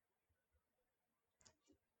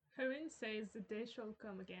 Hurin says the day shall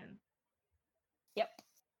come again. Yep.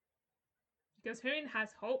 Because Hurin has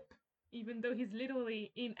hope, even though he's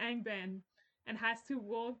literally in Angband and has to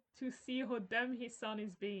walk to see how dumb his son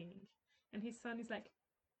is being. And his son is like,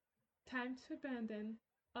 time to abandon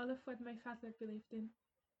all of what my father believed in,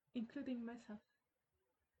 including myself.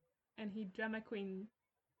 And he drama queen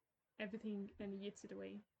everything and yeets it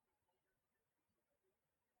away.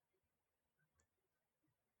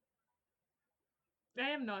 I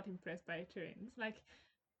am not impressed by Turin's. Like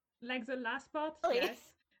the last part, Really? yes.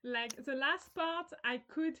 Like the last part, I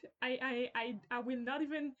will not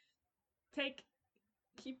even take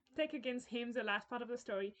against him the last part of the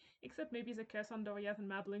story, except maybe the curse on Doriath and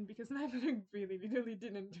Mablung, because Mablung really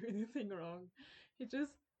didn't do anything wrong. He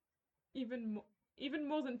just even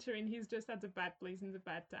more than Turin, he's just at the bad place in the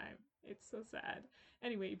bad time. It's so sad.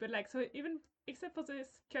 Anyway, but like, so even except for this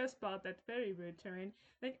curse part, that very rude Turin,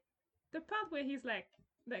 like the part where he's like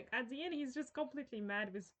at the end, he's just completely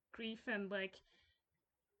mad with grief and like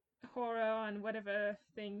horror and whatever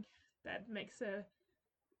thing that makes a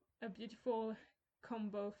beautiful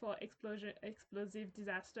combo for explosive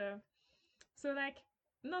disaster. So like,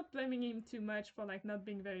 not blaming him too much for like not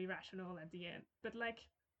being very rational at the end, but like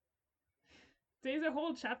there's a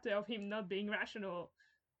whole chapter of him not being rational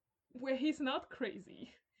where he's not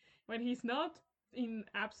crazy, when he's not in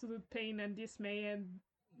absolute pain and dismay and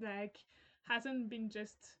like hasn't been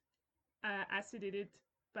just acidated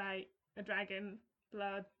by a dragon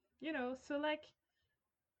blood, you know. So like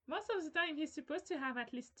most of the time he's supposed to have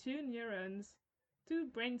at least two neurons, two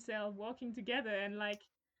brain cells working together, and like,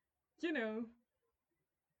 you know,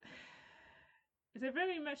 they're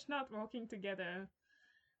very much not working together.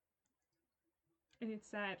 And it's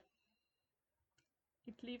sad.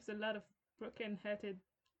 It leaves a lot of broken-hearted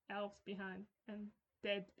elves behind and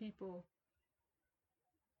dead people.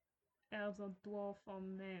 Elves or dwarf or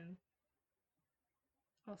men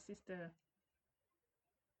or sister.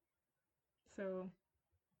 So,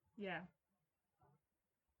 yeah.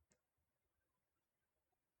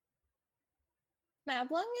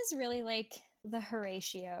 Mablung is really like the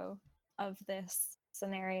Horatio of this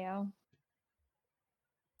scenario.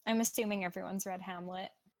 I'm assuming everyone's read Hamlet.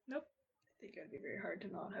 Nope. I think it'd be very hard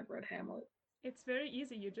to not have read Hamlet. It's very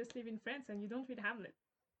easy. You just live in France and you don't read Hamlet.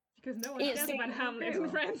 Because no one Yes, cares there about you Hamlet go. in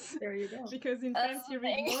France. There you go. Because in That's France the you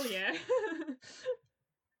read thing. Molière.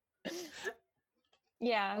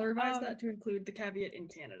 Yeah. I'll revise that to include the caveat in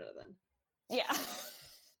Canada then. Yeah.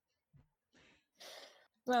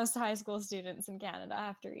 Most high school students in Canada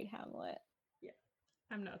have to read Hamlet.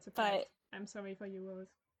 I'm not surprised. But I'm sorry for you, Rose.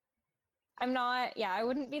 I'm not, yeah, I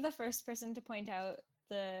wouldn't be the first person to point out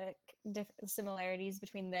the similarities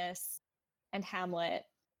between this and Hamlet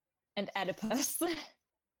and Oedipus.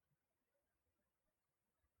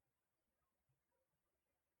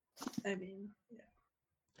 I mean, yeah.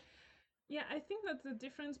 Yeah, I think that the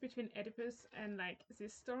difference between Oedipus and like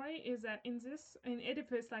this story is that in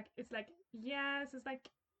Oedipus, like it's like, yes, it's like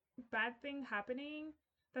bad thing happening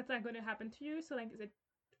that's not going to happen to you. So like, is it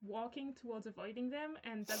walking towards avoiding them,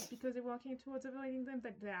 and that's because they're walking towards avoiding them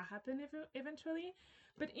that they happen eventually.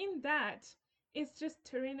 But in that, it's just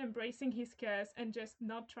Turin embracing his curse and just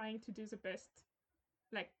not trying to do the best,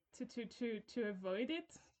 like to avoid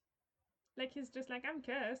it. Like he's just like, I'm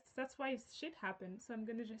cursed. That's why shit happened. So I'm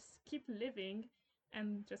gonna just keep living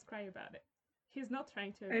and just cry about it. He's not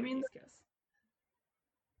trying to avoid his curse.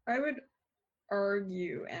 I would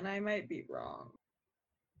argue, and I might be wrong,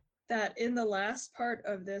 that in the last part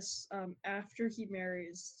of this, after he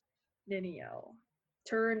marries Niniel,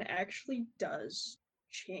 Turin actually does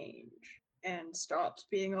change and stops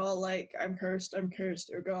being all like, I'm cursed,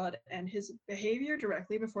 oh god, and his behavior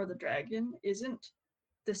directly before the dragon isn't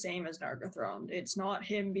the same as Nargothrond. It's not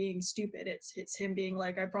him being stupid, it's him being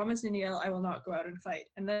like, I promise Niniel I will not go out and fight.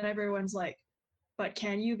 And then everyone's like, but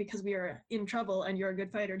can you? Because we are in trouble and you're a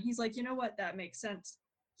good fighter. And he's like, you know what? That makes sense.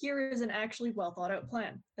 Here is an actually well thought out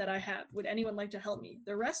plan that I have. Would anyone like to help me?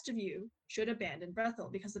 The rest of you should abandon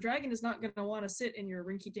Brethel because the dragon is not going to want to sit in your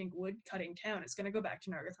rinky dink wood cutting town. It's going to go back to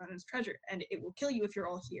Nargothrond and its treasure, and it will kill you if you're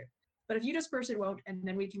all here. But if you disperse, it won't, and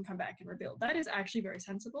then we can come back and rebuild. That is actually very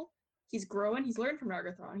sensible. He's growing. He's learned from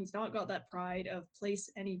Nargothrond. He's not got that pride of place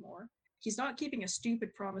anymore. He's not keeping a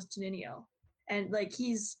stupid promise to Niniel. And like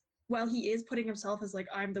while he is putting himself as like,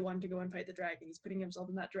 I'm the one to go and fight the dragon, he's putting himself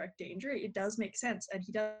in that direct danger. It does make sense, and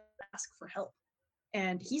he does ask for help.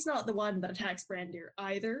 And he's not the one that attacks Brandir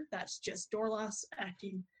either. That's just Dorlas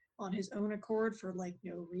acting on his own accord for like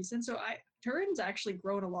no reason. So Turin's actually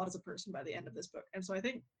grown a lot as a person by the end of this book. And so I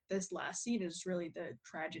think this last scene is really the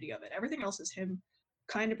tragedy of it. Everything else is him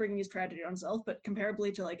kind of bringing his tragedy on himself, but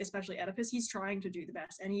comparably to, like, especially Oedipus, he's trying to do the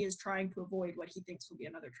best, and he is trying to avoid what he thinks will be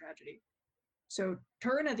another tragedy. So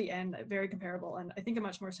Turin at the end, very comparable, and I think a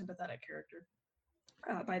much more sympathetic character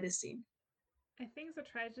by this scene. I think the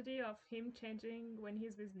tragedy of him changing when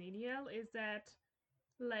he's with Niniel is that,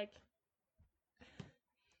 like,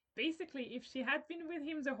 basically, if she had been with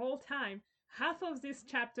him the whole time, half of this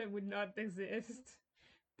chapter would not exist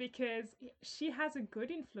because she has a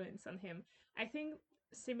good influence on him. I think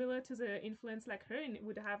similar to the influence like her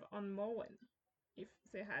would have on Morwen if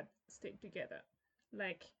they had stayed together.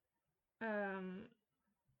 Like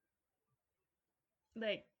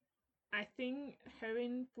I think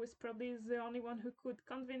Herin was probably the only one who could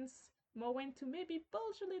convince Morwen to maybe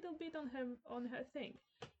bulge a little bit on her thing,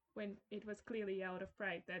 when it was clearly out of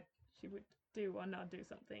pride that she would do or not do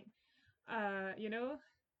something, you know,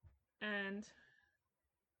 and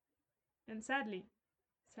sadly,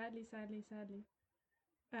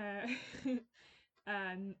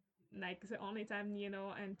 and like the only time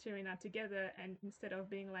Nino and Tyrion are together, and instead of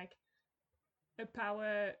being like a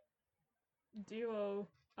power duo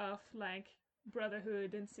of like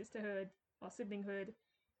brotherhood and sisterhood or siblinghood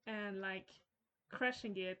and like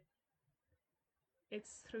crushing it,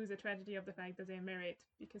 it's through the tragedy of the fact that they're married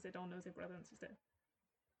because they don't know their brother and sister.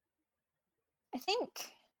 I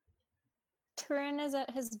think Turin is at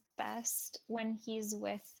his best when he's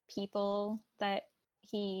with people that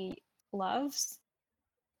he loves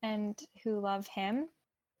and who love him.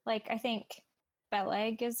 Like, I think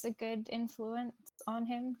Beleg is a good influence on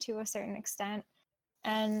him to a certain extent.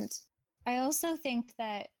 And I also think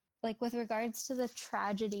that, like, with regards to the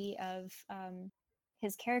tragedy of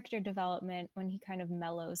his character development when he kind of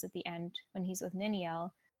mellows at the end when he's with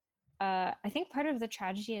Niniel, I think part of the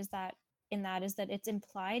tragedy is that it's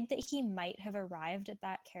implied that he might have arrived at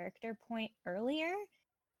that character point earlier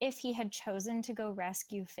if he had chosen to go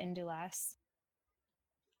rescue Findulas.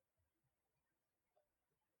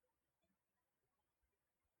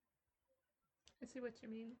 I see what you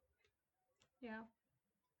mean. Yeah.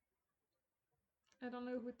 I don't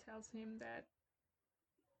know who tells him that.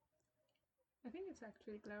 I think it's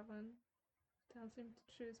actually Glavon tells him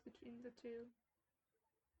to choose between the two.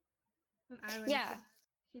 And ironically,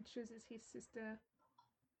 he chooses his sister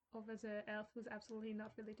over the elf who's absolutely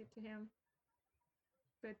not related to him,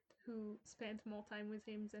 but who spent more time with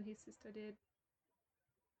him than his sister did.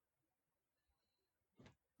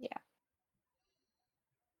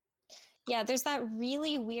 Yeah, there's that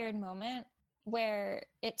really weird moment where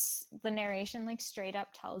it's the narration like straight up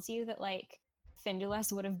tells you that like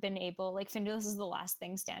Findulas would have been able, like Findulas is the last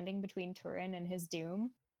thing standing between Turin and his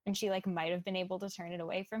doom, and she like might have been able to turn it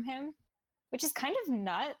away from him, which is kind of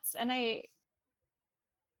nuts. And I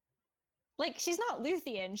like, she's not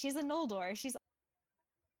Luthien, she's a Noldor. She's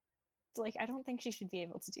like, I don't think she should be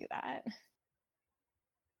able to do that.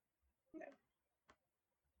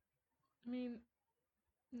 I mean,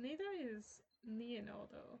 neither is Nienor,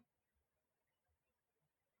 though.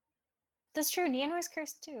 That's true. Nienor was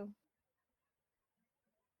cursed too.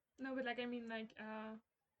 No, but like, I mean, like,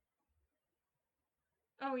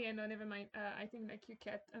 oh yeah, no, never mind. I think like you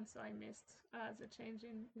kept, and so I missed the change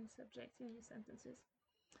in subjects in your sentences.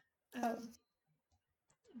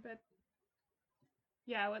 But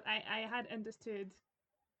yeah, what I had understood,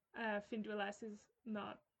 Findulas is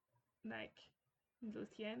not like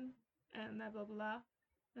Luthien and blah blah blah,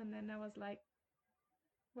 and then I was like,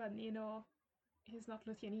 well, he's not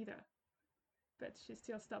Luthien either, but she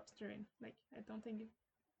still stops Turin. Like, I don't think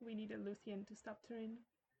we need a Luthien to stop Turin.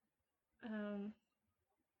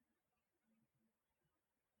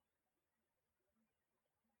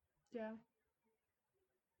 Yeah.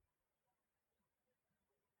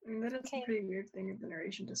 That is a pretty weird thing of the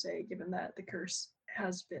narration to say, given that the curse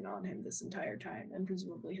has been on him this entire time, and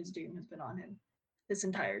presumably his doom has been on him this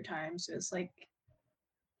entire time. So it's like,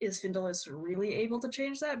 is Findulas really able to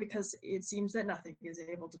change that? Because it seems that nothing is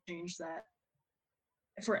able to change that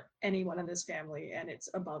for anyone in this family, and it's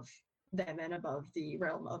above them and above the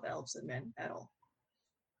realm of elves and men at all.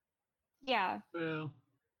 Yeah. Well,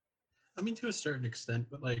 I mean, to a certain extent,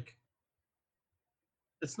 but like,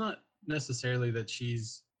 it's not necessarily that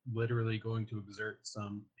she's literally going to exert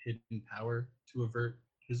some hidden power to avert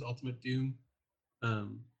his ultimate doom. But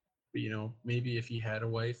maybe if he had a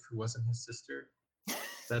wife who wasn't his sister,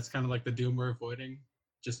 that's kind of like the doom we're avoiding,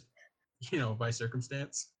 just by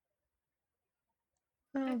circumstance.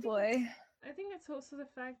 Oh boy. I think it's also the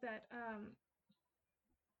fact that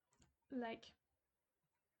like,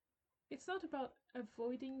 it's not about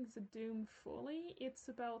avoiding the doom fully, it's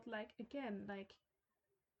about like, again, like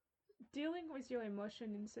dealing with your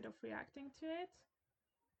emotion instead of reacting to it.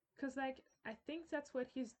 Because, like, I think that's what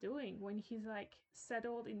he's doing when he's, like,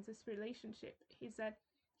 settled in this relationship. He's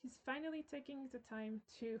finally taking the time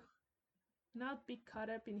to not be caught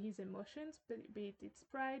up in his emotions, but be it his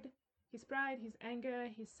pride, his anger,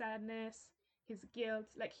 his sadness, his guilt.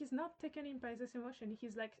 Like, he's not taken in by this emotion.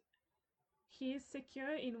 He's, like, he is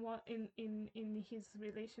secure in his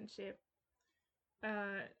relationship.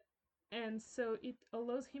 And so it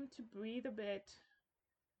allows him to breathe a bit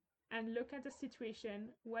and look at the situation.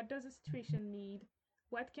 What does the situation need?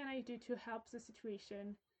 What can I do to help the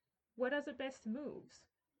situation? What are the best moves?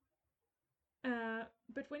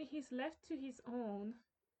 But when he's left to his own,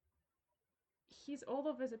 he's all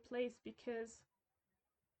over the place because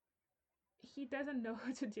he doesn't know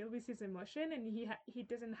how to deal with his emotion, and he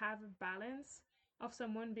doesn't have a balance of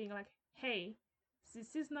someone being like, hey,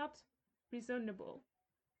 this is not reasonable.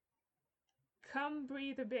 Come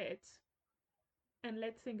breathe a bit and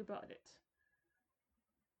let's think about it.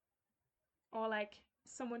 Or like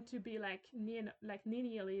someone to be like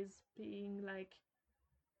Niniel is being like,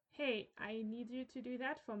 hey, I need you to do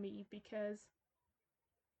that for me because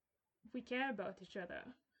we care about each other,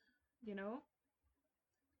 you know?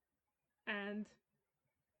 And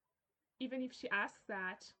even if she asks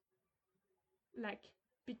that, like,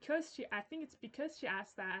 I think it's because she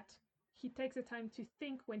asked that, he takes the time to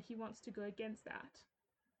think when he wants to go against that.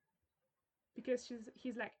 Because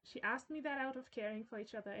he's like, she asked me that out of caring for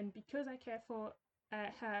each other, and because I care for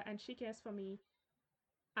her and she cares for me,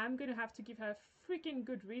 I'm gonna have to give her a freaking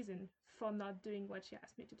good reason for not doing what she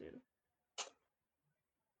asked me to do.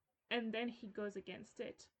 And then he goes against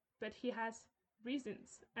it. But he has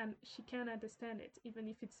reasons, and she can understand it, even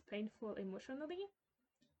if it's painful emotionally.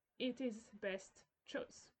 It is his best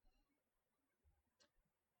choice.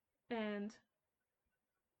 And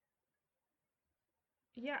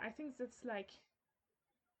yeah, I think that's like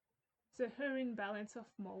the heroine balance of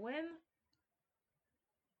Morwen,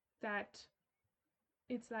 that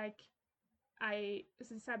it's like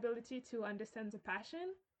this ability to understand the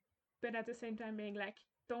passion, but at the same time being like,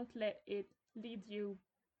 don't let it lead you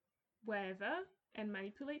wherever and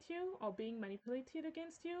manipulate you, or being manipulated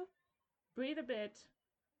against you. Breathe a bit.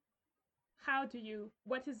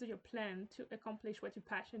 What is your plan to accomplish what your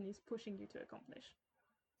passion is pushing you to accomplish?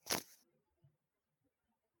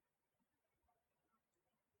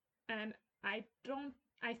 And I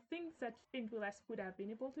think that Findulas would have been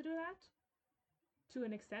able to do that to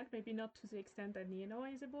an extent, maybe not to the extent that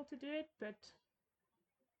Nienor is able to do it, but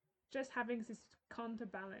just having this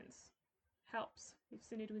counterbalance helps. We've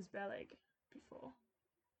seen it with Beleg before.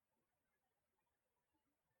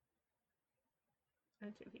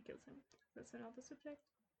 Until he kills him. That's another subject.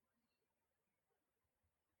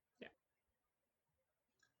 Yeah.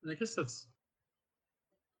 And I guess that's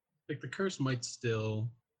like the curse might still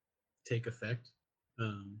take effect.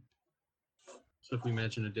 So if we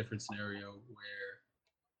imagine a different scenario where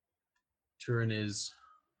Turin is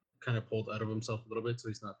kind of pulled out of himself a little bit, so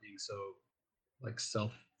he's not being so like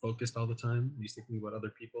self-focused all the time. He's thinking about other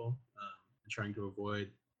people and trying to avoid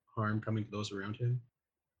harm coming to those around him.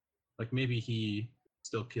 Like maybe he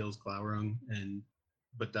still kills Glaurung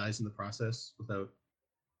but dies in the process without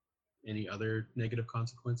any other negative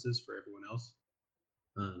consequences for everyone else.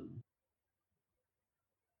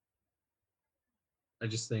 I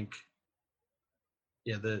just think,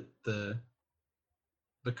 yeah, the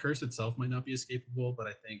curse itself might not be escapable, but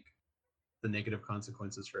I think the negative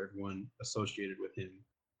consequences for everyone associated with him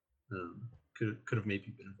could have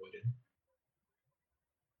maybe been avoided.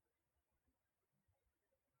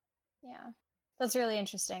 Yeah, that's really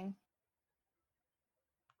interesting.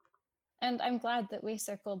 And I'm glad that we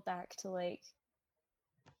circled back to like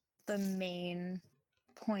the main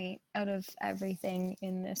point out of everything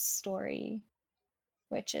in this story,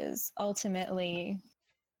 which is ultimately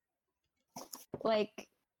like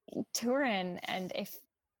Turin, and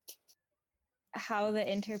how the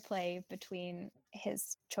interplay between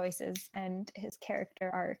his choices and his character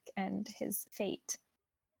arc and his fate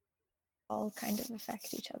all kind of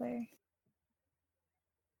affect each other.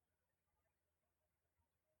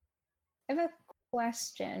 I have a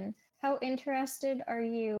question. How interested are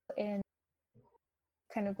you in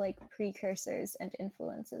kind of like precursors and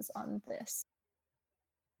influences on this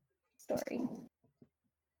story?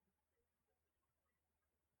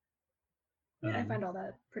 Yeah, I find all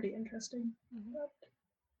that pretty interesting.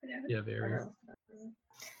 Mm-hmm. Yeah, very.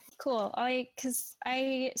 Cool. Because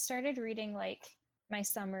I started reading like my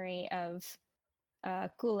summary of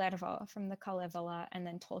Kullervo from the Kalevala, and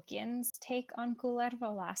then Tolkien's take on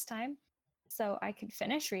Kullervo last time, so I could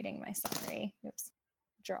finish reading my summary. Oops,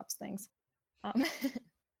 drops things.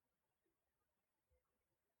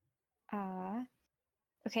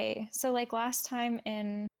 Okay, so like last time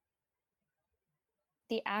in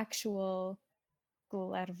the actual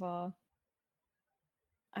Gulervo,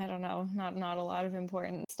 I don't know, not a lot of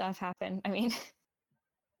important stuff happened. I mean,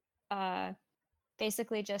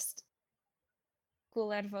 basically just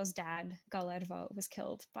Gulervo's dad, Galervo, was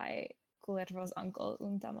killed by Gulervo's uncle,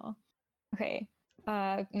 Undamo. Okay.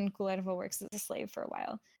 And Gulervo works as a slave for a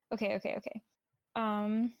while. Okay.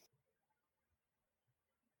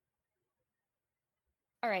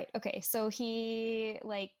 All right. Okay. So he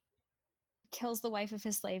like kills the wife of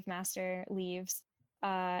his slave master, leaves,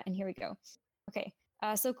 and here we go. Okay.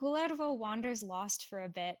 So Gulervo wanders lost for a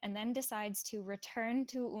bit and then decides to return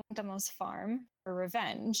to Undamo's farm for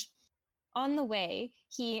revenge. On the way,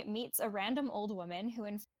 he meets a random old woman who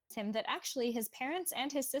informs him that actually his parents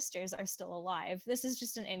and his sisters are still alive. This is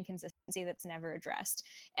just an inconsistency that's never addressed.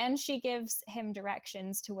 And she gives him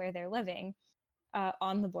directions to where they're living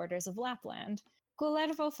on the borders of Lapland.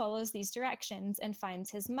 Gulervo follows these directions and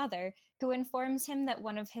finds his mother, who informs him that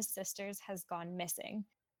one of his sisters has gone missing.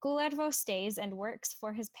 Gulervo stays and works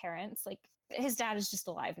for his parents. Like, his dad is just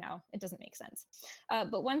alive now. It doesn't make sense.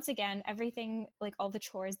 But once again, everything, like all the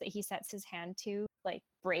chores that he sets his hand to, like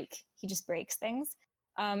break. He just breaks things.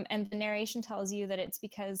 And the narration tells you that it's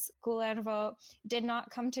because Gulervo did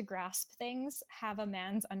not come to grasp things, have a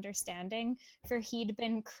man's understanding, for he'd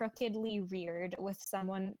been crookedly reared with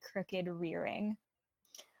someone crooked rearing.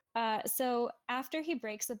 So after he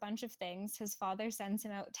breaks a bunch of things, his father sends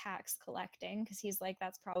him out tax collecting because he's like,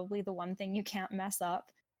 that's probably the one thing you can't mess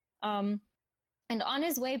up. And on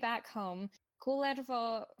his way back home,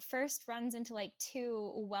 Gulervo first runs into like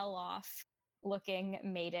two well-off looking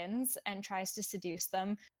maidens and tries to seduce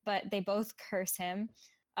them, but they both curse him.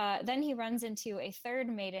 Then he runs into a third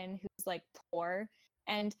maiden who's like poor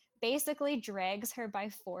and basically drags her by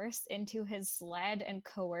force into his sled and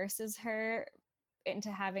coerces her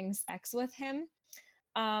into having sex with him.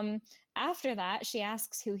 After that, she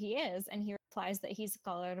asks who he is, and he replies that he's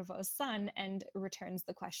Galervo's son and returns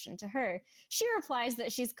the question to her. She replies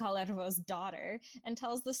that she's Galervo's daughter and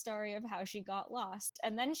tells the story of how she got lost,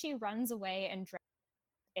 and then she runs away and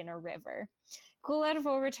drowns in a river.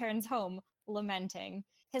 Galervo returns home, lamenting.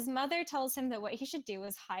 His mother tells him that what he should do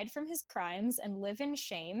is hide from his crimes and live in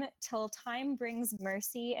shame till time brings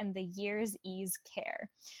mercy and the years ease care.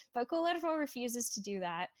 But Galervo refuses to do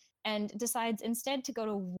that and decides instead to go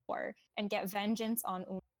to war and get vengeance on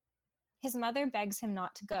Undamo. His mother begs him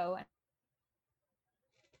not to go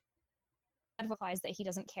and replies that he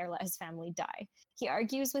doesn't care, let his family die. He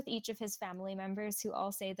argues with each of his family members who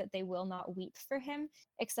all say that they will not weep for him,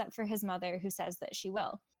 except for his mother who says that she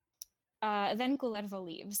will. Then Gulervo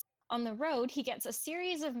leaves. On the road, he gets a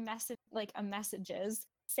series of messages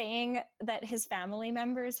saying that his family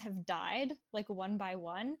members have died, like one by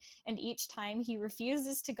one, and each time he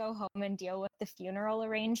refuses to go home and deal with the funeral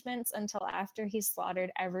arrangements until after he's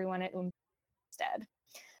slaughtered everyone at instead.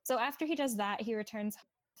 So after he does that, he returns home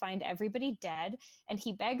to find everybody dead, and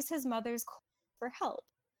he begs his mother's corpse for help.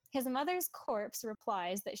 His mother's corpse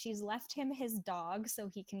replies that she's left him his dog so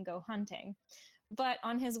he can go hunting. But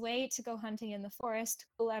on his way to go hunting in the forest,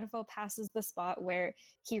 Gulervo passes the spot where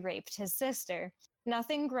he raped his sister.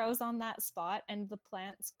 Nothing grows on that spot, and the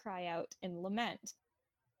plants cry out in lament.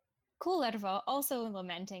 Gulervo, also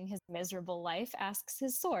lamenting his miserable life, asks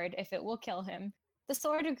his sword if it will kill him. The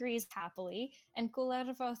sword agrees happily, and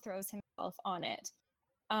Gulervo throws himself on it.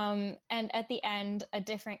 And at the end, a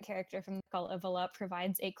different character from the Kalevala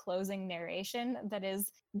provides a closing narration that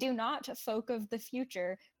is, do not, folk of the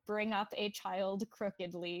future, bring up a child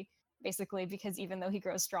crookedly, basically because even though he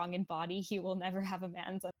grows strong in body, he will never have a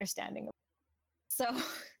man's understanding of it. So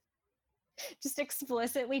just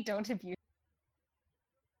explicitly don't abuse,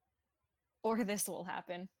 or this will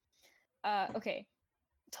happen. Okay,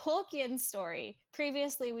 Tolkien's story.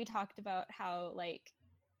 Previously, we talked about how, like,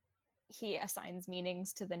 he assigns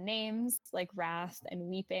meanings to the names, like Wrath and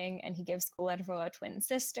Weeping, and he gives Gulervo a twin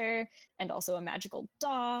sister and also a magical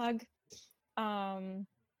dog.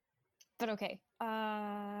 But okay.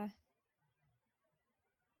 All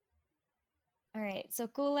right, so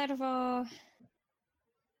Gulervo...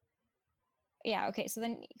 Yeah, okay, so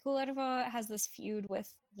then Gulervo has this feud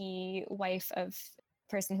with the wife of the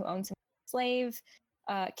person who owns him as a slave,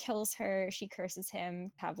 kills her, she curses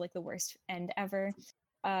him, have like the worst end ever.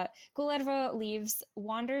 Gulervo leaves,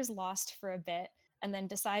 wanders lost for a bit, and then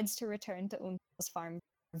decides to return to Undamo's farm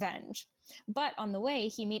for revenge. But on the way,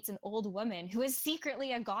 he meets an old woman who is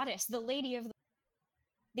secretly a goddess, the Lady of the...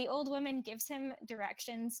 The old woman gives him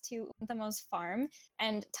directions to Unthamo's farm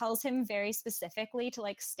and tells him very specifically to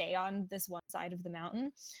like stay on this one side of the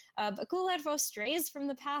mountain. But Kullervo strays from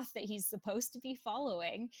the path that he's supposed to be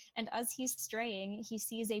following, and as he's straying, he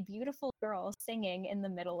sees a beautiful girl singing in the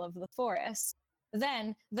middle of the forest.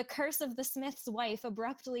 Then the curse of the smith's wife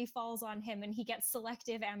abruptly falls on him and he gets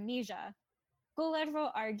selective amnesia.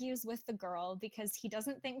 Kullervo argues with the girl because he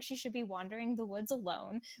doesn't think she should be wandering the woods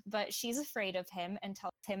alone, but she's afraid of him and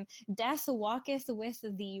tells him, "Death walketh with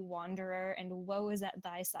thee, wanderer, and woe is at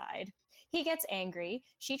thy side." He gets angry.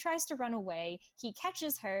 She tries to run away. He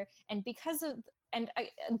catches her, and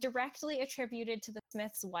directly attributed to the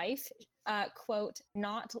smith's wife, quote,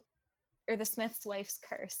 the smith's wife's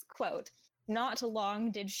curse, quote, "Not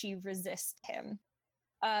long did she resist him."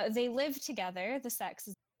 They live together, the sex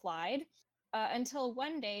is implied, until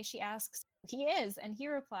one day she asks who he is, and he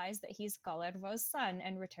replies that he's Kullervo's son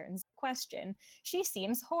and returns the question. She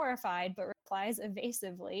seems horrified, but replies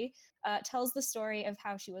evasively, tells the story of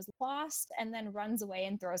how she was lost, and then runs away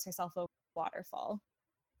and throws herself over the waterfall.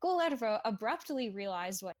 Kullervo abruptly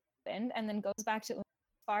realized what happened and then goes back to the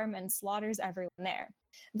farm and slaughters everyone there.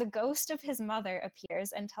 The ghost of his mother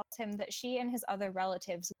appears and tells him that she and his other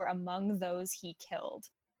relatives were among those he killed.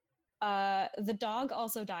 The dog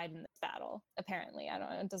also died in this battle, apparently. I don't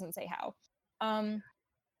know, it doesn't say how.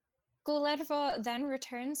 Kullervo then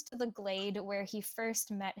returns to the glade where he first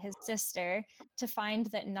met his sister to find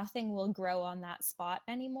that nothing will grow on that spot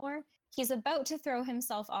anymore. He's about to throw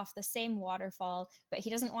himself off the same waterfall, but he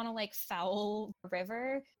doesn't want to like foul the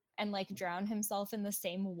river and like drown himself in the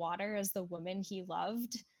same water as the woman he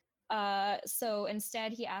loved. So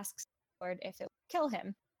instead he asks the sword if it will kill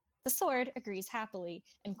him. The sword agrees happily,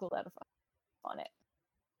 and Kullervo on it.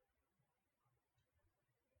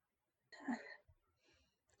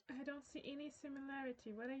 I don't see any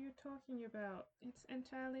similarity. What are you talking about? It's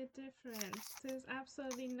entirely different. There's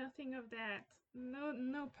absolutely nothing of that.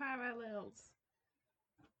 No parallels.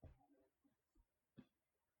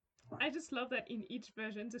 I just love that in each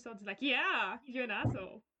version the sword is like, yeah, you're an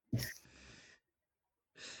asshole.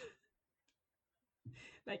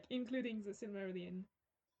 Like including the Silmarillion.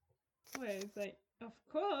 Where it's like, of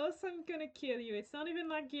course I'm gonna kill you. It's not even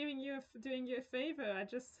like doing you a favor. I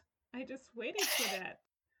just waited for that.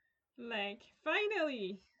 Like,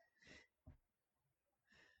 finally.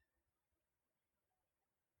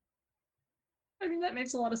 I mean, that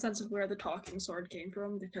makes a lot of sense of where the talking sword came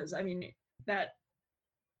from, because I mean that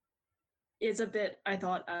is a bit, I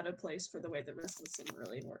thought, out of place for the way the rest of the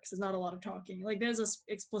Silmarillion works. There's not a lot of talking. Like, there's a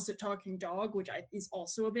explicit talking dog, which is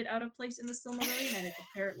also a bit out of place in the Silmarillion, and it's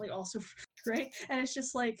apparently also right. And it's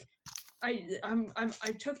just like, I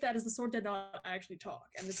took that as the sword did not actually talk,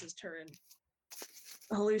 and this is Turin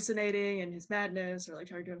hallucinating and his madness, or like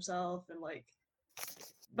talking to himself, and like.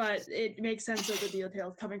 But it makes sense that the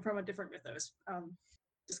details coming from a different mythos.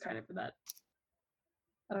 Just kind of for that.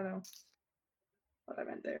 I don't know what I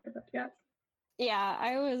meant there, but yeah. Yeah,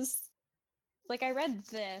 I was like, I read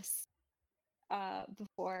this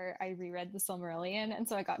before I reread the Silmarillion, and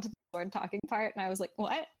so I got to the sword talking part, and I was like,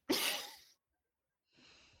 what?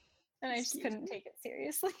 And I just couldn't take it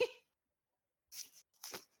seriously.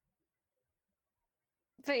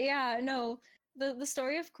 But yeah, no, the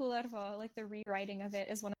story of Kullervo, like the rewriting of it,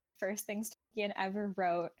 is one of the first things Tolkien ever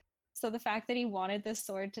wrote. So the fact that he wanted this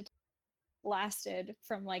sword to lasted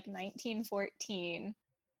from like 1914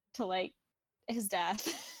 to like his death.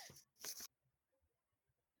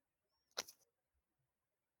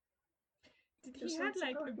 Did he had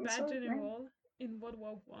like a bad general in World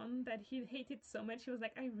War One that he hated so much? He was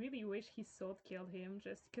like, I really wish his sword killed him,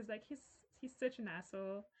 just because like he's such an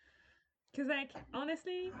asshole. Because like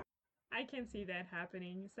honestly, I can see that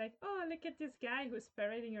happening. It's like, oh, look at this guy who's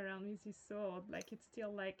parading around with his sword, like it's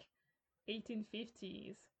still like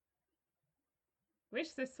 1850s.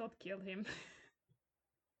 Wish the sword killed him.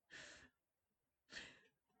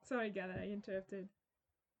 Sorry, Gala, I interrupted.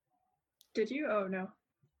 Did you? Oh no.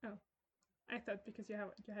 Oh, I thought because you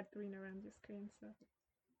had green around your screen, so.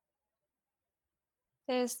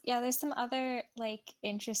 There's some other like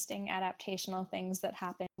interesting adaptational things that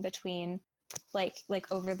happen between like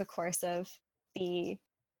over the course of the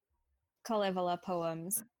Kalevala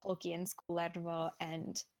poems, Tolkien's Kullervo,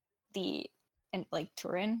 and like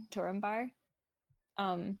Turambar.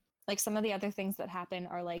 Like some of the other things that happen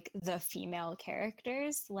are like the female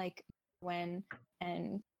characters, like Wen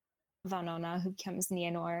and Vanona, who becomes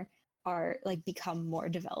Nienor, are like become more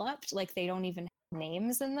developed. Like they don't even have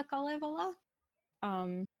names in the Kalevala.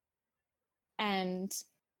 And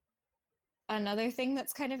another thing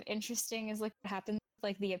that's kind of interesting is like what happens with,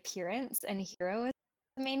 like the appearance and Hero is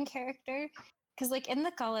the main character, because like in the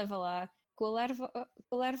Kalevala,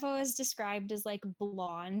 Kullervo is described as like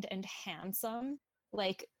blonde and handsome,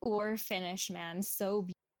 like or Finnish man, so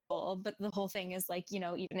beautiful. But the whole thing is like,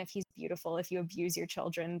 even if he's beautiful, if you abuse your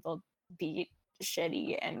children, they'll be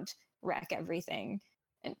shitty and wreck everything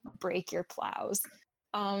and break your plows.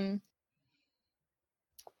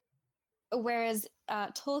 Whereas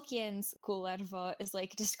Tolkien's Kullervo is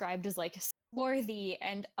like described as like swarthy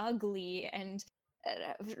and ugly and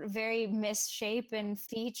very misshapen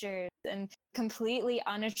features and completely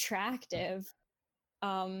unattractive.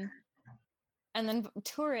 And then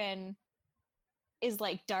Turin is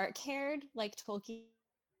like dark haired, like Tolkien,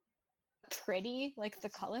 pretty, like the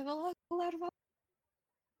Kullervo.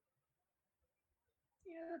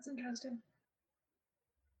 Yeah, that's interesting.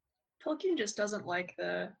 Tolkien just doesn't like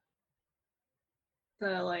the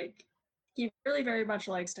like, he really very much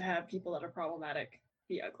likes to have people that are problematic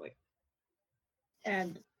be ugly.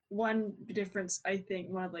 And one difference, I think,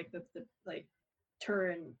 one of like the like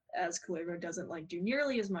Turin as Kullervo doesn't like do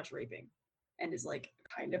nearly as much raping and is like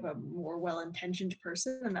kind of a more well-intentioned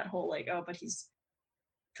person, and that whole like, oh, but he's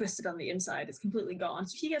twisted on the inside is completely gone.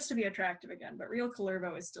 So he gets to be attractive again, but real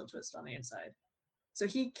Kullervo is still twisted on the inside. So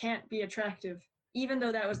he can't be attractive, even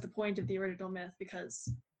though that was the point of the original myth,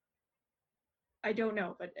 because I don't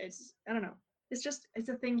know, but I don't know. It's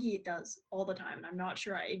a thing he does all the time, and I'm not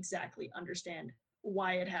sure I exactly understand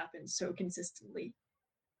why it happens so consistently.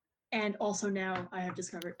 And also now I have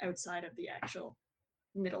discovered outside of the actual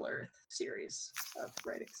Middle Earth series of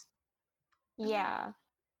writings. Yeah.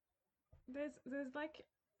 There's like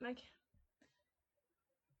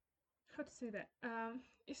how to say that?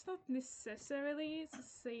 It's not necessarily the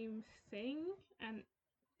same thing, and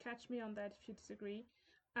catch me on that if you disagree.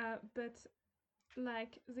 But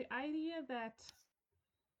like the idea that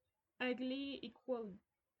ugly equal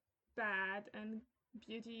bad and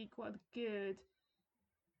beauty equal good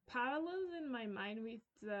parallels in my mind with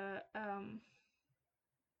the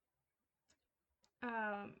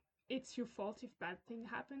it's your fault if bad thing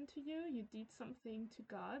happened to you. You did something to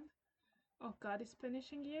God, or God is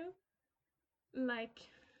punishing you. Like,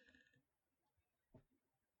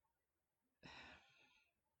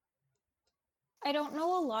 I don't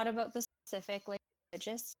know a lot about the specific like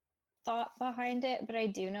religious thought behind it, but I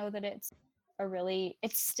do know that it's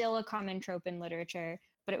still a common trope in literature,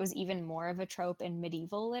 but it was even more of a trope in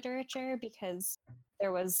medieval literature because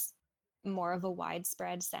there was more of a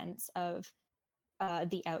widespread sense of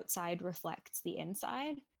the outside reflects the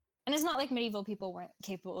inside. And it's not like medieval people weren't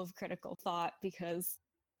capable of critical thought, because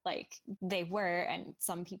like they were, and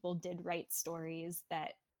some people did write stories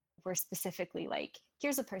that were specifically like,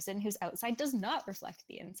 here's a person whose outside does not reflect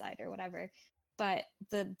the inside or whatever. But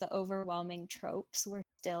the overwhelming tropes were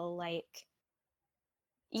still like,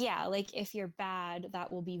 yeah, like if you're bad,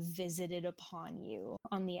 that will be visited upon you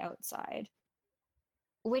on the outside,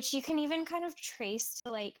 which you can even kind of trace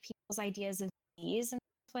to like people's ideas of disease and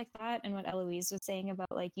stuff like that. And what Eloise was saying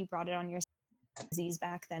about like you brought it on your disease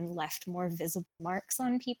back then left more visible marks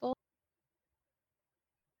on people.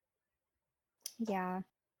 Yeah.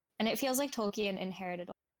 And it feels like Tolkien inherited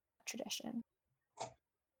a tradition.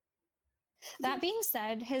 That being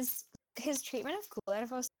said, his treatment of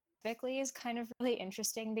Kullervo specifically is kind of really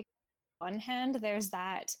interesting because on one hand, there's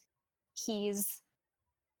that he's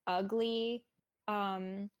ugly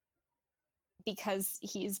because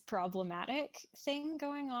he's problematic thing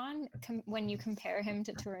going on when you compare him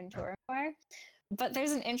to Turin Turambar. But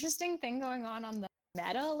there's an interesting thing going on the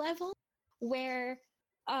meta level where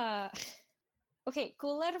Kullervo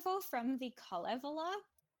from the Kalevala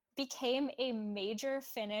became a major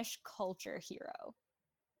Finnish culture hero,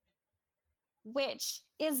 which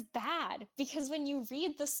is bad because when you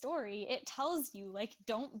read the story, it tells you like,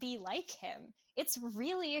 don't be like him. It's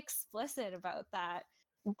really explicit about that.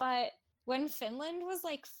 But when Finland was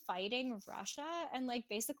like fighting Russia, and like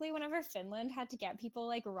basically whenever Finland had to get people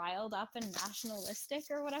like riled up and nationalistic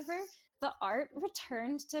or whatever, the art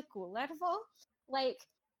returned to Kullervo. Like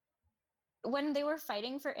when they were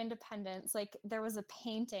fighting for independence, like there was a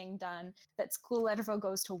painting done that's Kullervo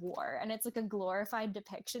goes to war, and it's like a glorified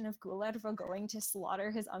depiction of Kullervo going to slaughter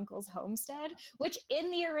his uncle's homestead, which in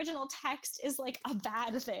the original text is like a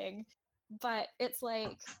bad thing, but it's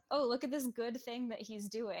like, oh, look at this good thing that he's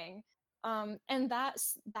doing. And that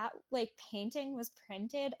like painting was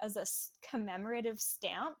printed as a commemorative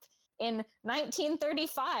stamp in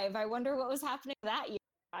 1935. I wonder what was happening that year.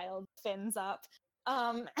 Child fins up.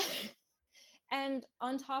 And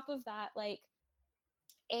on top of that, like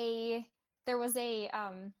there was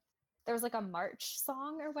like a march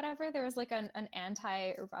song or whatever. There was like an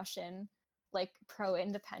anti-Russian, like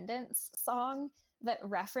pro-independence song that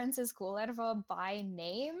references Gullerva by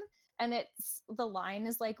name, and the line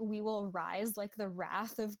is like, "We will rise like the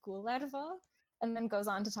wrath of Gullerva," and then goes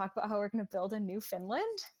on to talk about how we're going to build a new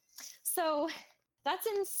Finland. So that's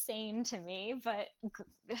insane to me, but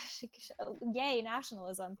yay,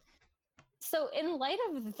 nationalism. So in light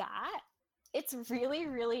of that, it's really,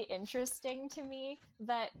 really interesting to me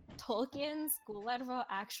that Tolkien's Gullerva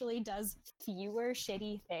actually does fewer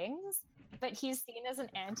shitty things, but he's seen as an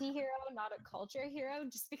anti-hero, not a culture hero,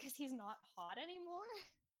 just because he's not hot anymore.